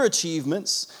not your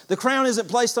achievements. The crown isn't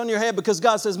placed on your head because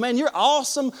God says, man, you're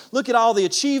awesome. Look at all the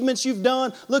achievements you've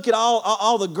done. Look at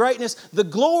all the greatness. The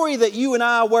glory that you and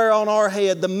I wear on our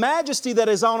head, the majesty that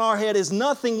is on our head is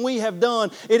nothing we have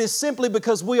done. It is simply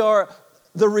because we are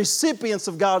the recipients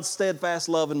of God's steadfast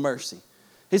love and mercy.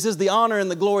 He says the honor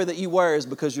and the glory that you wear is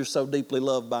because you're so deeply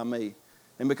loved by me,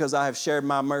 and because I have shared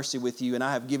my mercy with you, and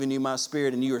I have given you my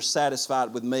Spirit, and you are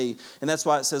satisfied with me. And that's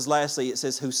why it says lastly, it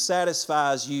says, who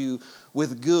satisfies you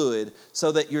with good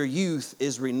so that your youth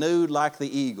is renewed like the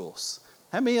eagles.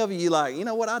 How many of you like, you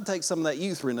know what, I'd take some of that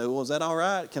youth renewal. Is that all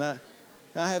right? Can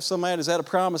I have some of that? Is that a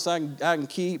promise I can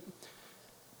keep?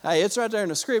 Hey, it's right there in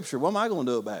the Scripture. What am I going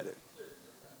to do about it?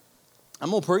 I'm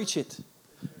going to preach it.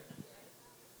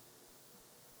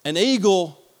 An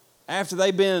eagle, after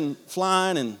they've been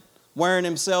flying and wearing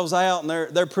themselves out and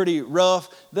they're pretty rough,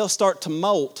 they'll start to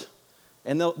molt,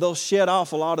 and they'll shed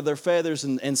off a lot of their feathers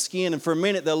and skin, and for a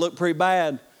minute they'll look pretty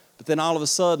bad, but then all of a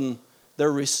sudden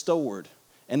they're restored.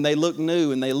 and they look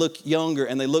new and they look younger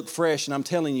and they look fresh. And I'm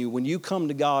telling you, when you come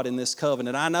to God in this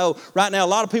covenant, I know right now a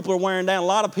lot of people are wearing down, a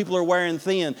lot of people are wearing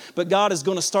thin, but God is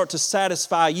going to start to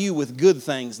satisfy you with good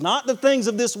things. Not the things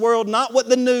of this world, not what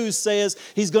the news says.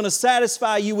 He's going to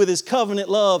satisfy you with His covenant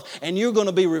love, and you're going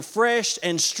to be refreshed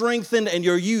and strengthened, and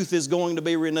your youth is going to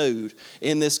be renewed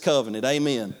in this covenant.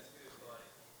 Amen.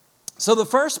 So the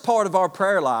first part of our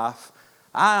prayer life,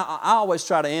 I always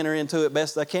try to enter into it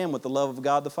best I can with the love of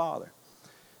God the Father.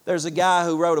 There's a guy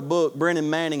who wrote a book, Brennan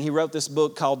Manning. He wrote this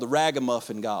book called The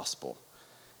Ragamuffin Gospel.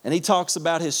 And he talks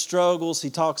about his struggles. He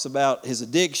talks about his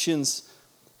addictions.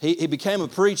 He became a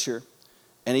preacher,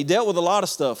 and he dealt with a lot of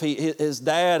stuff. His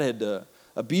dad had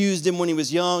abused him when he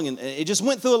was young, and he just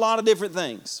went through a lot of different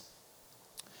things.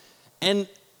 And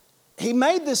he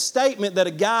made this statement that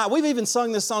a guy, we've even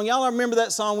sung this song. Y'all remember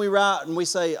that song we write and we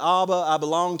say, Abba, I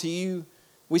belong to you?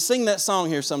 We sing that song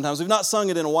here sometimes. We've not sung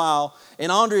it in a while. In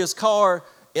Andrea's car,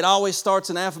 it always starts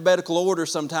in alphabetical order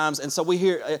sometimes. And so we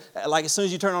hear, like as soon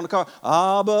as you turn on the car,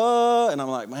 Abba. And I'm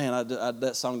like, man,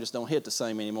 that song just don't hit the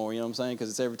same anymore. You know what I'm saying? Because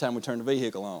it's every time we turn the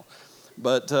vehicle on.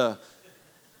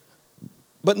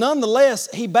 But nonetheless,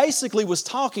 he basically was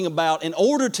talking about in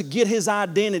order to get his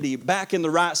identity back in the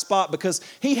right spot, because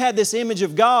he had this image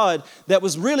of God that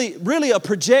was really a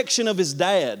projection of his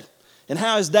dad and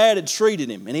how his dad had treated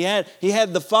him. And he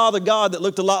had the Father God that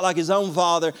looked a lot like his own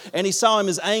father, and he saw him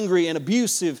as angry and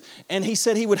abusive. And he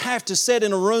said he would have to sit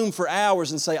in a room for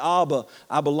hours and say, Abba,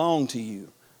 I belong to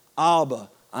you. Abba,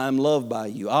 I am loved by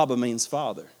you. Abba means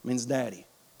father, means daddy.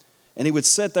 And he would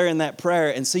sit there in that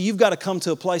prayer. And see, you've got to come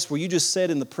to a place where you just sit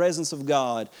in the presence of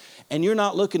God, and you're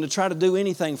not looking to try to do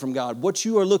anything from God. What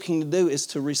you are looking to do is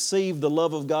to receive the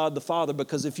love of God the Father,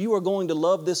 because if you are going to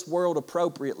love this world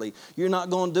appropriately, you're not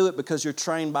going to do it because you're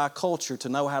trained by culture to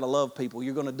know how to love people.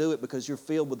 You're going to do it because you're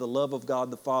filled with the love of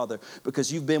God the Father,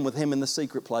 because you've been with Him in the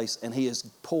secret place and He has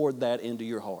poured that into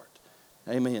your heart.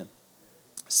 Amen.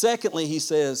 Secondly, he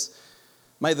says,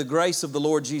 may the grace of the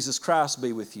Lord Jesus Christ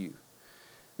be with you.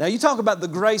 Now, you talk about the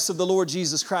grace of the Lord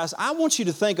Jesus Christ. I want you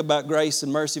to think about grace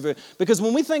and mercy, because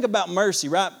when we think about mercy,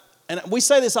 right, and we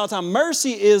say this all the time,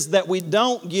 mercy is that we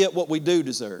don't get what we do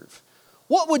deserve.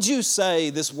 What would you say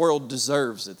this world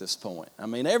deserves at this point? I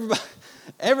mean,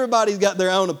 everybody's got their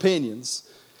own opinions.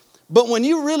 But when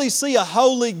you really see a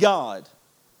holy God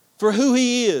for who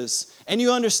He is, and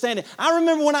you understand it. I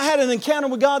remember when I had an encounter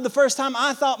with God the first time,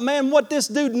 I thought, man, what this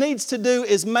dude needs to do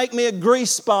is make me a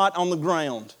grease spot on the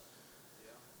ground.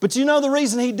 But you know the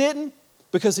reason He didn't?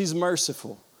 Because He's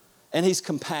merciful and He's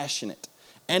compassionate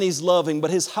and He's loving. But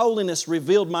His holiness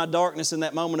revealed my darkness in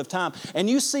that moment of time. And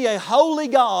you see a holy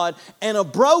God and a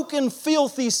broken,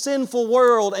 filthy, sinful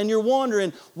world, and you're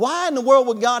wondering, why in the world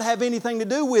would God have anything to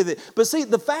do with it? But see,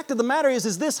 the fact of the matter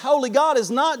is this holy God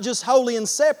is not just holy and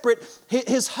separate.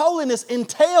 His holiness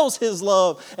entails His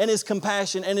love and His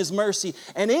compassion and His mercy.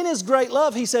 And in His great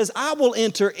love, He says, I will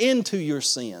enter into your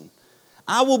sin.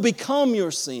 I will become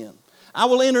your sin. I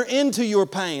will enter into your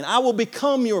pain. I will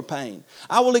become your pain.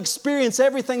 I will experience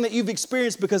everything that you've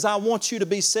experienced because I want you to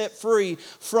be set free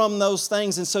from those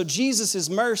things. And so Jesus'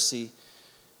 mercy,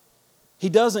 He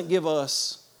doesn't give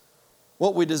us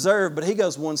what we deserve, but He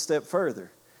goes one step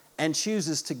further and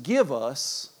chooses to give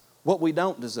us what we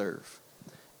don't deserve.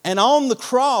 And on the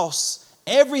cross,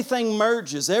 everything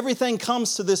merges. Everything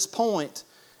comes to this point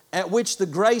at which the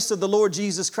grace of the Lord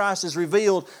Jesus Christ is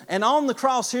revealed. And on the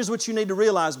cross, here's what you need to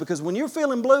realize, because when you're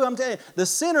feeling blue, I'm telling you, the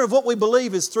center of what we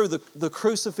believe is through the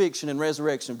crucifixion and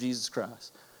resurrection of Jesus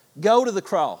Christ. Go to the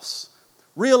cross.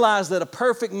 Realize that a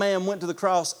perfect man went to the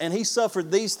cross and He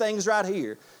suffered these things right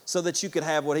here so that you could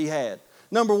have what He had.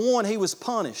 Number one, He was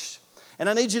punished. And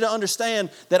I need you to understand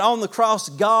that on the cross,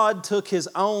 God took His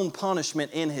own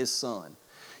punishment in His Son.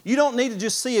 You don't need to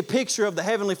just see a picture of the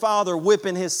Heavenly Father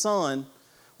whipping His Son.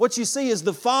 What you see is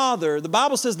the Father. The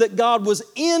Bible says that God was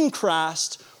in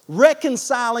Christ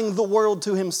reconciling the world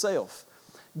to Himself.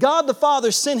 God the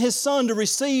Father sent His Son to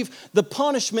receive the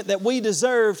punishment that we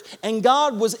deserved, and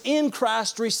God was in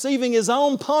Christ receiving His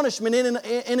own punishment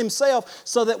in Himself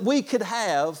so that we could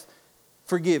have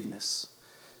forgiveness.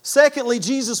 Secondly,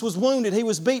 Jesus was wounded. He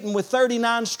was beaten with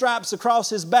 39 stripes across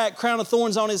His back, crown of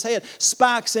thorns on His head,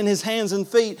 spikes in His hands and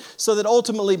feet, so that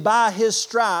ultimately by His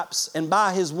stripes and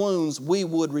by His wounds we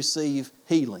would receive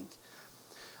healing.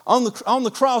 On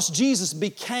the cross, Jesus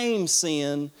became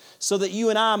sin so that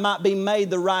you and I might be made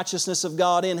the righteousness of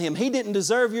God in Him. He didn't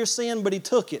deserve your sin, but He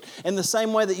took it. In the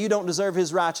same way that you don't deserve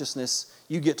His righteousness,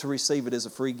 you get to receive it as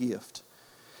a free gift.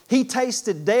 He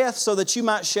tasted death so that you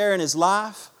might share in His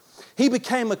life. He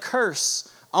became a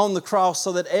curse on the cross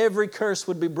so that every curse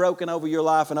would be broken over your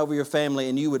life and over your family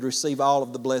and you would receive all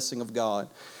of the blessing of God.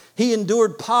 He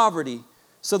endured poverty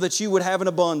so that you would have an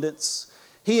abundance.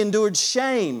 He endured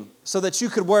shame so that you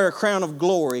could wear a crown of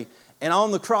glory. And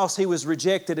on the cross, He was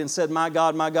rejected and said, my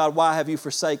God, why have you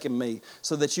forsaken me?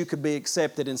 So that you could be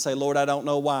accepted and say, Lord, I don't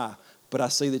know why, but I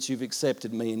see that you've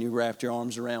accepted me and you wrapped your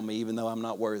arms around me even though I'm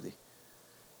not worthy.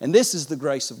 And this is the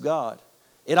grace of God.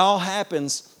 It all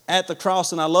happens at the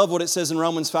cross, and I love what it says in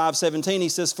Romans 5:17. He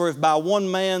says, for if by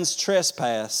one man's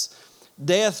trespass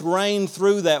death reigned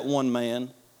through that one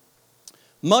man,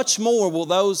 much more will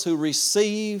those who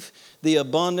receive the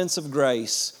abundance of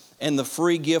grace and the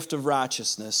free gift of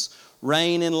righteousness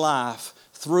reign in life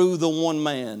through the one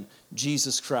man,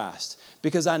 Jesus Christ.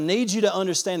 Because I need you to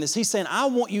understand this. He's saying, I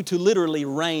want you to literally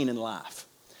reign in life.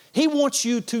 He wants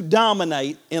you to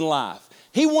dominate in life.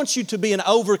 He wants you to be an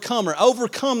overcomer,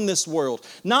 overcome this world,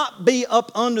 not be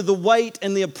up under the weight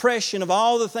and the oppression of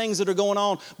all the things that are going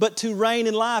on, but to reign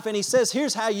in life. And He says,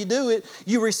 here's how you do it.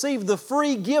 You receive the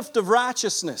free gift of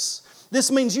righteousness. This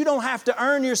means you don't have to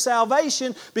earn your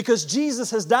salvation because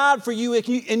Jesus has died for you,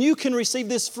 and you can receive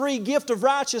this free gift of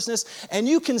righteousness, and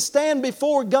you can stand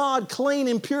before God clean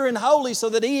and pure and holy so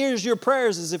that He hears your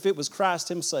prayers as if it was Christ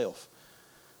Himself.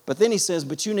 But then He says,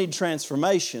 but you need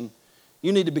transformation.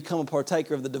 You need to become a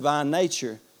partaker of the divine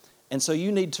nature. And so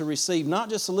you need to receive not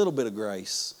just a little bit of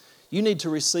grace, you need to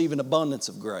receive an abundance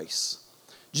of grace.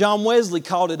 John Wesley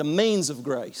called it a means of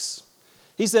grace.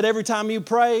 He said every time you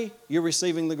pray, you're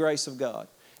receiving the grace of God.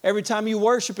 Every time you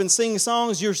worship and sing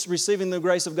songs, you're receiving the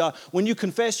grace of God. When you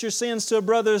confess your sins to a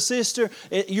brother or sister,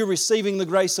 you're receiving the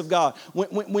grace of God.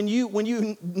 When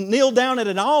you kneel down at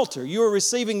an altar, you're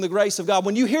receiving the grace of God.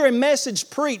 When you hear a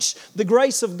message preached, the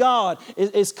grace of God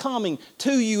is coming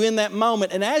to you in that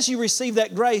moment. And as you receive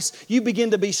that grace, you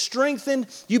begin to be strengthened,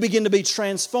 you begin to be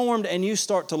transformed, and you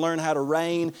start to learn how to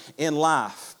reign in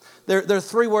life. There are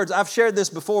three words. I've shared this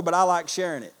before, but I like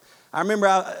sharing it. I remember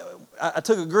I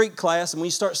took a Greek class, and when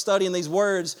you start studying these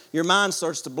words, your mind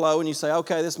starts to blow, and you say,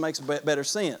 okay, this makes better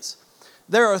sense.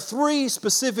 There are three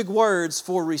specific words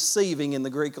for receiving in the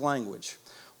Greek language.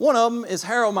 One of them is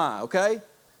heromai, okay?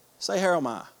 Say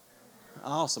heromai.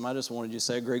 Awesome. I just wanted you to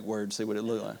say a Greek word, see what it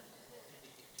looked like.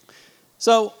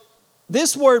 So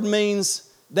this word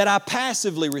means that I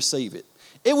passively receive it.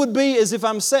 It would be as if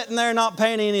I'm sitting there not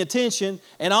paying any attention,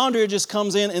 and Andrea just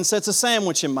comes in and sets a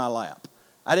sandwich in my lap.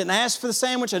 I didn't ask for the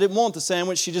sandwich. I didn't want the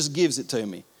sandwich. She just gives it to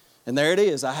me. And there it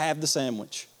is. I have the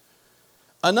sandwich.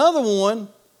 Another one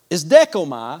is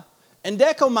dekomai. And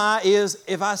dekomai is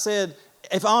if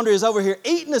Andrea is over here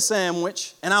eating a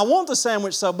sandwich, and I want the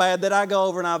sandwich so bad that I go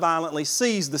over and I violently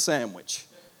seize the sandwich.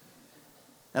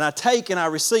 And I take and I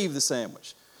receive the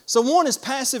sandwich. So one is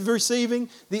passive receiving.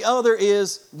 The other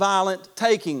is violent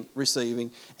taking, receiving.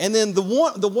 And then the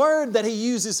word that he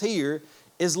uses here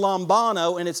is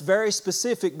lambano, and it's very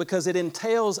specific because it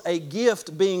entails a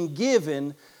gift being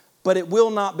given, but it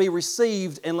will not be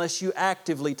received unless you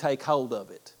actively take hold of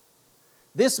it.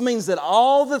 This means that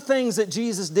all the things that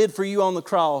Jesus did for you on the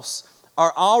cross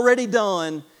are already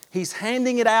done. He's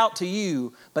handing it out to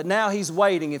you, but now He's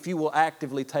waiting if you will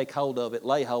actively take hold of it,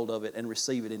 lay hold of it, and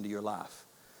receive it into your life.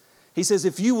 He says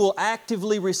if you will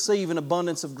actively receive an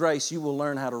abundance of grace, you will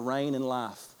learn how to reign in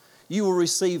life. You will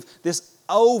receive this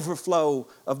overflow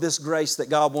of this grace that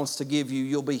God wants to give you.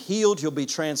 You'll be healed, you'll be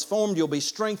transformed, you'll be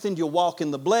strengthened, you'll walk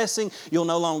in the blessing, you'll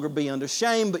no longer be under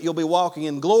shame, but you'll be walking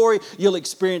in glory, you'll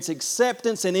experience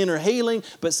acceptance and inner healing,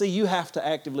 but see, you have to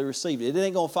actively receive it. It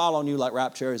ain't going to fall on you like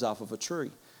ripe cherries off of a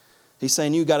tree. He's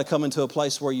saying you've got to come into a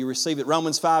place where you receive it.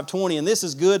 Romans 5:20, and this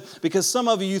is good because some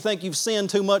of you think you've sinned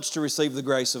too much to receive the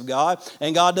grace of God,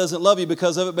 and God doesn't love you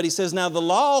because of it, but He says, now the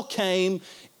law came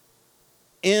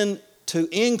in to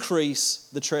increase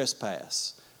the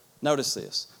trespass. Notice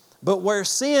this. But where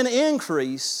sin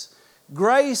increased,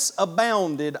 grace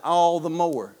abounded all the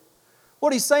more.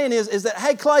 What he's saying is that,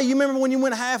 hey, Clay, you remember when you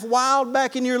went half wild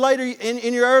back in your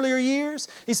earlier years?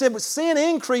 He said, but sin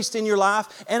increased in your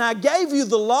life, and I gave you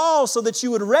the law so that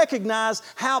you would recognize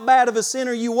how bad of a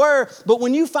sinner you were. But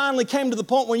when you finally came to the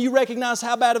point when you recognized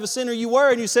how bad of a sinner you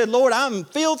were, and you said, Lord, I'm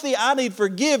filthy, I need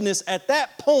forgiveness, at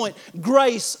that point,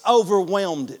 grace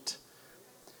overwhelmed it.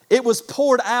 It was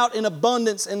poured out in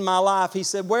abundance in my life. He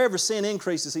said, wherever sin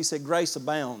increases, He said, grace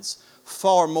abounds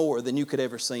far more than you could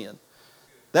ever sin.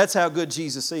 That's how good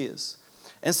Jesus is.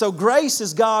 And so grace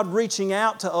is God reaching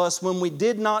out to us when we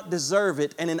did not deserve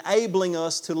it and enabling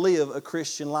us to live a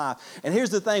Christian life. And here's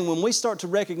the thing, when we start to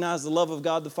recognize the love of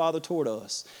God the Father toward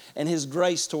us and His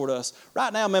grace toward us,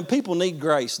 right now, man, people need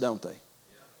grace, don't they?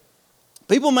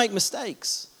 People make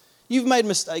mistakes. You've made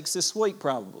mistakes this week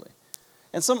probably.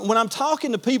 And when I'm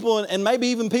talking to people, and maybe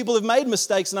even people have made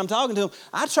mistakes and I'm talking to them,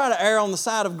 I try to err on the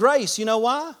side of grace. You know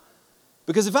why?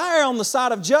 Because if I err on the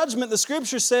side of judgment, the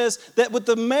Scripture says that with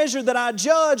the measure that I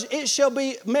judge, it shall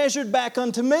be measured back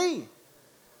unto me.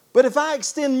 But if I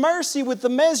extend mercy with the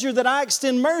measure that I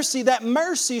extend mercy, that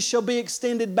mercy shall be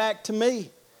extended back to me.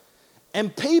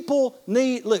 And people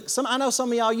need, look, I know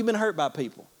some of y'all, you've been hurt by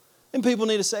people. And people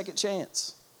need a second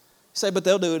chance. You say, but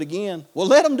they'll do it again. Well,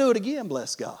 let them do it again,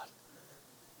 bless God.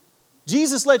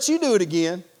 Jesus lets you do it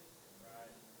again.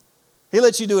 He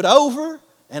lets you do it over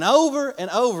and over and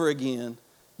over again,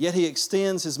 yet He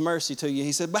extends His mercy to you.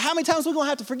 He said, but how many times are we going to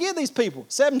have to forgive these people?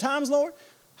 7 times, Lord?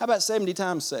 How about 70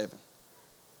 times 7?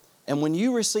 And when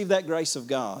you receive that grace of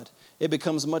God, it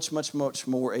becomes much, much, much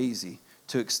more easy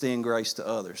to extend grace to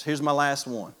others. Here's my last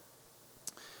one.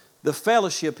 The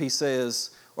fellowship, he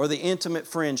says, or the intimate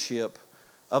friendship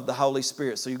of the Holy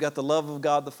Spirit. So you've got the love of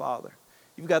God the Father.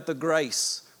 You've got the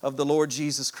grace of the Lord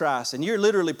Jesus Christ. And you're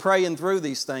literally praying through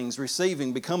these things,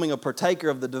 receiving, becoming a partaker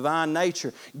of the divine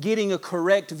nature, getting a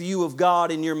correct view of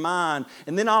God in your mind.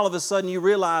 And then all of a sudden you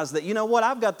realize that, you know what,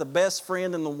 I've got the best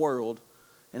friend in the world,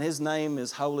 and His name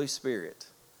is Holy Spirit.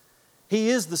 He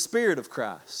is the Spirit of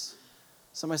Christ.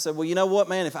 Somebody said, well, you know what,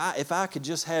 man, if I could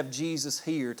just have Jesus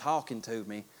here talking to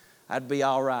me, I'd be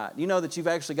all right. You know that you've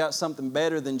actually got something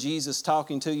better than Jesus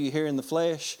talking to you here in the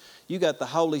flesh? You got the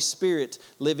Holy Spirit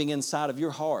living inside of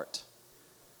your heart.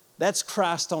 That's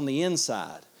Christ on the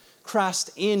inside.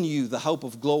 Christ in you, the hope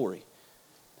of glory.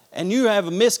 And you have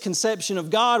a misconception of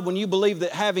God when you believe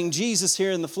that having Jesus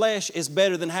here in the flesh is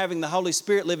better than having the Holy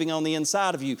Spirit living on the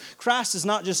inside of you. Christ is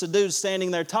not just a dude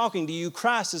standing there talking to you.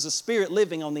 Christ is a Spirit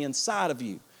living on the inside of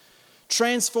you,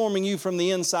 transforming you from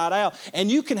the inside out. And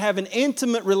you can have an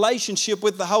intimate relationship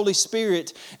with the Holy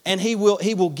Spirit, and He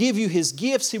will give you His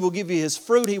gifts. He will give you His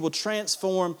fruit. He will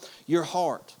transform your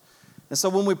heart. And so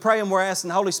when we pray and we're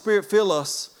asking, Holy Spirit, fill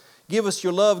us. Give us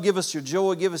your love. Give us your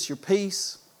joy. Give us your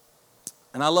peace.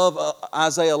 And I love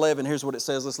Isaiah 11. Here's what it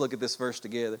says. Let's look at this verse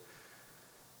together.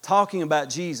 Talking about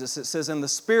Jesus, it says, and the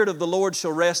Spirit of the Lord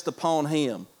shall rest upon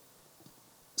Him.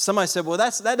 Somebody said, well,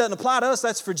 that doesn't apply to us.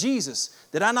 That's for Jesus.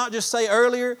 Did I not just say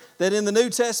earlier that in the New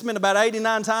Testament about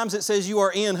 89 times it says you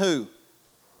are in who?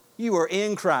 You are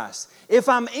in Christ. If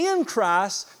I'm in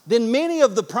Christ, then many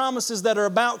of the promises that are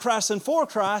about Christ and for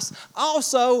Christ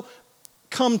also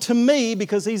come to me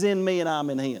because He's in me and I'm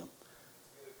in Him.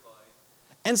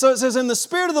 And so it says, and the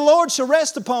Spirit of the Lord shall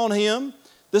rest upon Him,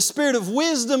 the Spirit of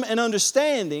wisdom and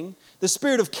understanding, the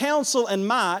Spirit of counsel and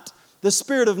might, the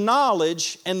Spirit of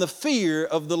knowledge and the fear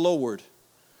of the Lord.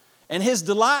 And His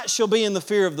delight shall be in the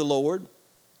fear of the Lord,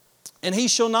 and He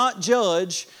shall not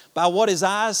judge by what His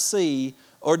eyes see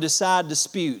or decide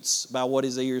disputes by what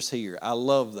His ears hear. I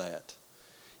love that.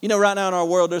 You know, right now in our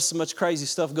world, there's so much crazy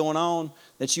stuff going on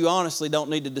that you honestly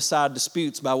don't need to decide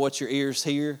disputes by what your ears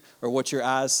hear or what your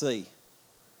eyes see.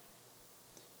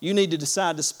 You need to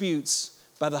decide disputes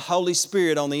by the Holy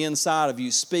Spirit on the inside of you,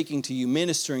 speaking to you,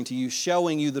 ministering to you,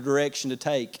 showing you the direction to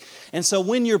take. And so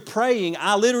when you're praying,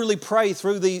 I literally pray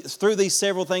through these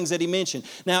several things that he mentioned.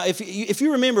 Now, if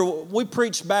you remember, we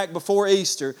preached back before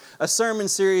Easter a sermon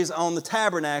series on the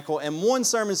tabernacle, and one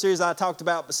sermon series I talked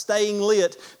about staying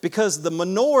lit because the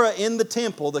menorah in the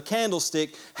temple, the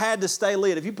candlestick, had to stay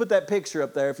lit. If you put that picture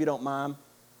up there, if you don't mind.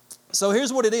 So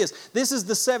here's what it is. This is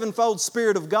the sevenfold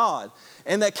Spirit of God.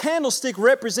 And that candlestick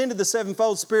represented the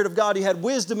sevenfold Spirit of God. You had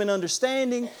wisdom and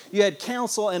understanding. You had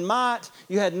counsel and might.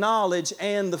 You had knowledge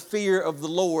and the fear of the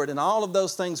Lord. And all of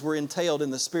those things were entailed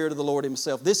in the Spirit of the Lord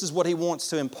Himself. This is what He wants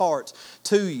to impart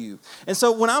to you. And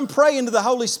so when I'm praying to the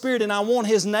Holy Spirit and I want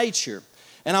His nature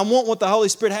and I want what the Holy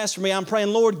Spirit has for me, I'm praying,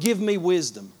 Lord, give me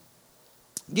wisdom.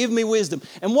 Give me wisdom.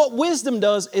 And what wisdom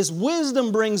does is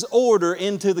wisdom brings order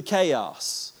into the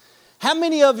chaos. How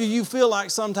many of you feel like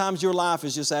sometimes your life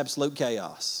is just absolute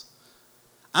chaos?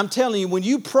 I'm telling you, when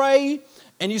you pray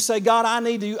and you say, God, I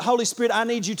need you, Holy Spirit, I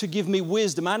need you to give me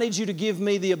wisdom. I need you to give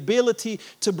me the ability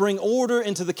to bring order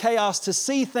into the chaos, to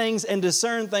see things and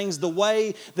discern things the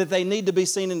way that they need to be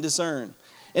seen and discerned.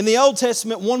 In the Old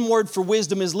Testament, one word for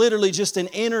wisdom is literally just an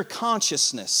inner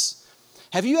consciousness.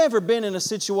 Have you ever been in a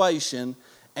situation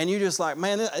and you're just like,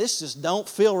 man, this just don't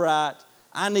feel right.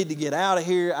 I need to get out of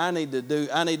here. I need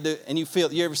to, and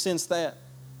you ever sense that?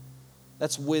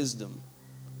 That's wisdom.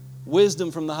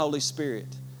 Wisdom from the Holy Spirit.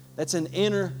 That's an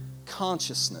inner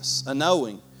consciousness, a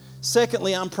knowing.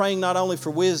 Secondly, I'm praying not only for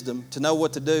wisdom to know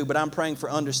what to do, but I'm praying for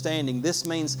understanding. This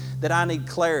means that I need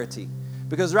clarity.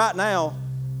 Because right now,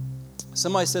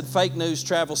 somebody said fake news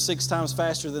travels 6 times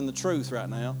faster than the truth right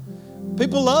now.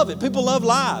 People love it. People love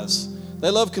lies. They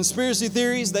love conspiracy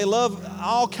theories. They love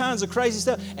all kinds of crazy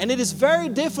stuff. And it is very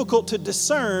difficult to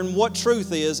discern what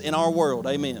truth is in our world.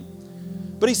 Amen.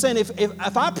 But he's saying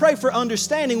if I pray for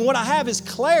understanding, what I have is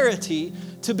clarity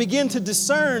to begin to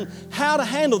discern how to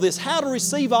handle this, how to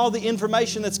receive all the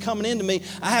information that's coming into me.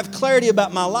 I have clarity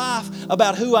about my life,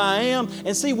 about who I am.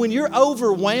 And see, when you're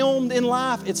overwhelmed in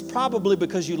life, it's probably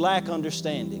because you lack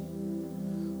understanding.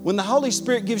 When the Holy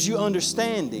Spirit gives you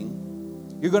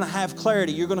understanding, you're going to have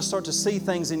clarity. You're going to start to see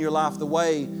things in your life the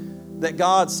way that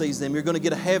God sees them. You're going to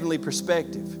get a heavenly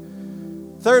perspective.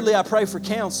 Thirdly, I pray for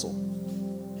counsel.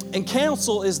 And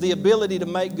counsel is the ability to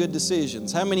make good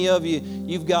decisions. How many of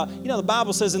you've got, the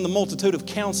Bible says in the multitude of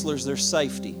counselors, there's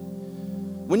safety.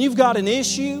 When you've got an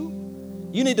issue,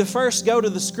 you need to first go to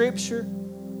the Scripture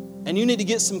and you need to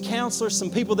get some counselors,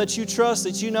 some people that you trust,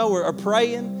 that you know are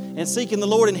praying and seeking the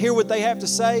Lord and hear what they have to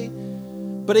say.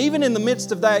 But even in the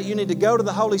midst of that, you need to go to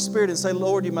the Holy Spirit and say,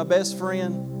 Lord, you're my best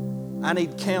friend. I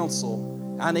need counsel.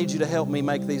 I need you to help me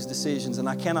make these decisions. And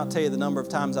I cannot tell you the number of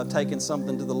times I've taken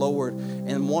something to the Lord,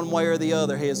 and one way or the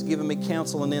other, He has given me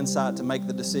counsel and insight to make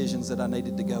the decisions that I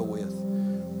needed to go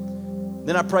with.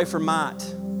 Then I pray for might.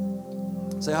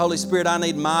 Say, Holy Spirit, I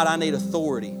need might. I need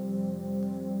authority.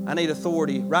 I need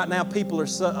authority. Right now, people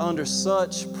are under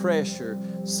such pressure,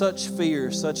 such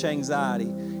fear, such anxiety,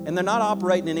 and they're not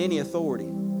operating in any authority.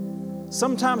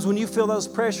 Sometimes when you feel those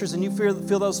pressures and you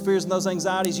feel those fears and those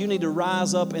anxieties, you need to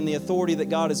rise up in the authority that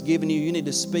God has given you. You need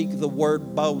to speak the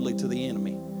word boldly to the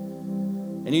enemy.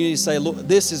 And you need to say, look,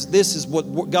 this is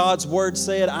what God's word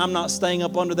said. I'm not staying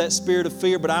up under that spirit of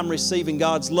fear, but I'm receiving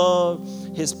God's love,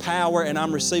 His power, and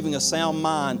I'm receiving a sound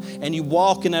mind. And you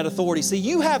walk in that authority. See,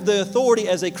 you have the authority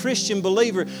as a Christian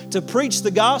believer to preach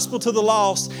the gospel to the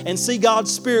lost and see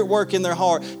God's Spirit work in their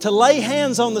heart, to lay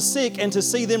hands on the sick and to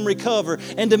see them recover,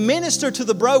 and to minister to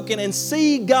the broken and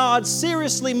see God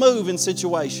seriously move in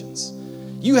situations.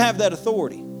 You have that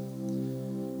authority.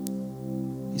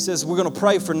 He says we're going to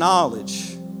pray for knowledge.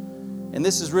 And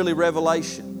this is really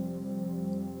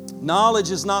revelation.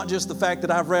 Knowledge is not just the fact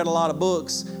that I've read a lot of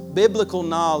books. Biblical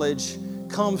knowledge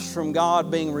comes from God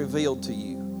being revealed to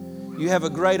you. You have a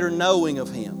greater knowing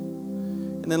of Him.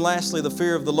 And then lastly, the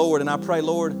fear of the Lord. And I pray,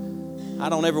 Lord, I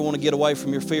don't ever want to get away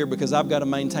from your fear, because I've got to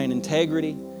maintain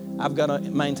integrity. I've got to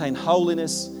maintain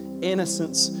holiness,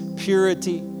 innocence,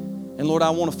 purity. And Lord, I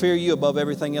want to fear you above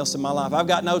everything else in my life. I've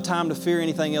got no time to fear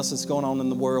anything else that's going on in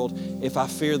the world if I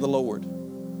fear the Lord.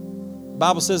 The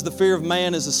Bible says the fear of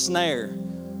man is a snare,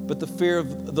 but the fear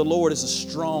of the Lord is a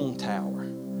strong tower.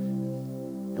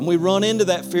 And we run into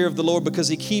that fear of the Lord because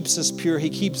He keeps us pure.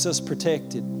 He keeps us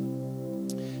protected.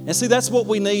 And see, that's what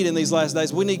we need in these last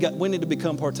days. We need to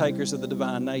become partakers of the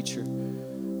divine nature.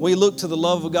 We look to the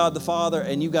love of God the Father,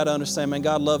 and you've got to understand, man,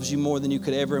 God loves you more than you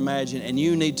could ever imagine, and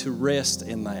you need to rest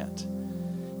in that.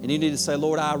 And you need to say,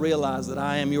 Lord, I realize that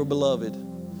I am your beloved.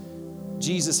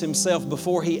 Jesus Himself,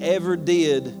 before He ever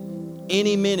did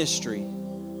any ministry,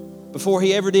 before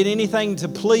He ever did anything to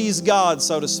please God,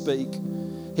 so to speak,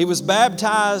 He was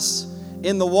baptized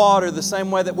in the water the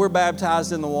same way that we're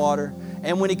baptized in the water.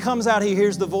 And when He comes out, He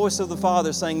hears the voice of the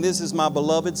Father saying, this is my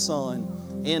beloved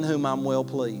Son, in whom I'm well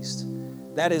pleased.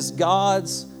 That is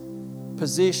God's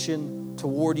position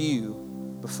toward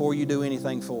you before you do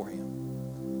anything for Him.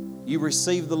 You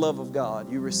receive the love of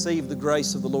God. You receive the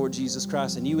grace of the Lord Jesus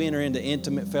Christ, and you enter into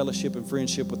intimate fellowship and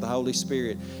friendship with the Holy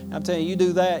Spirit. I'm telling you, you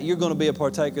do that, you're going to be a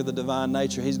partaker of the divine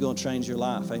nature. He's going to change your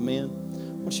life. Amen?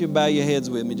 I want you to bow your heads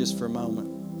with me just for a moment.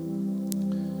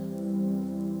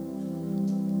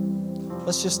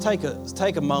 Let's just take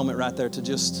a moment right there to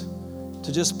just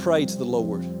pray to the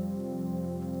Lord.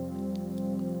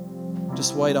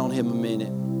 Just wait on Him a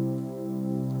minute.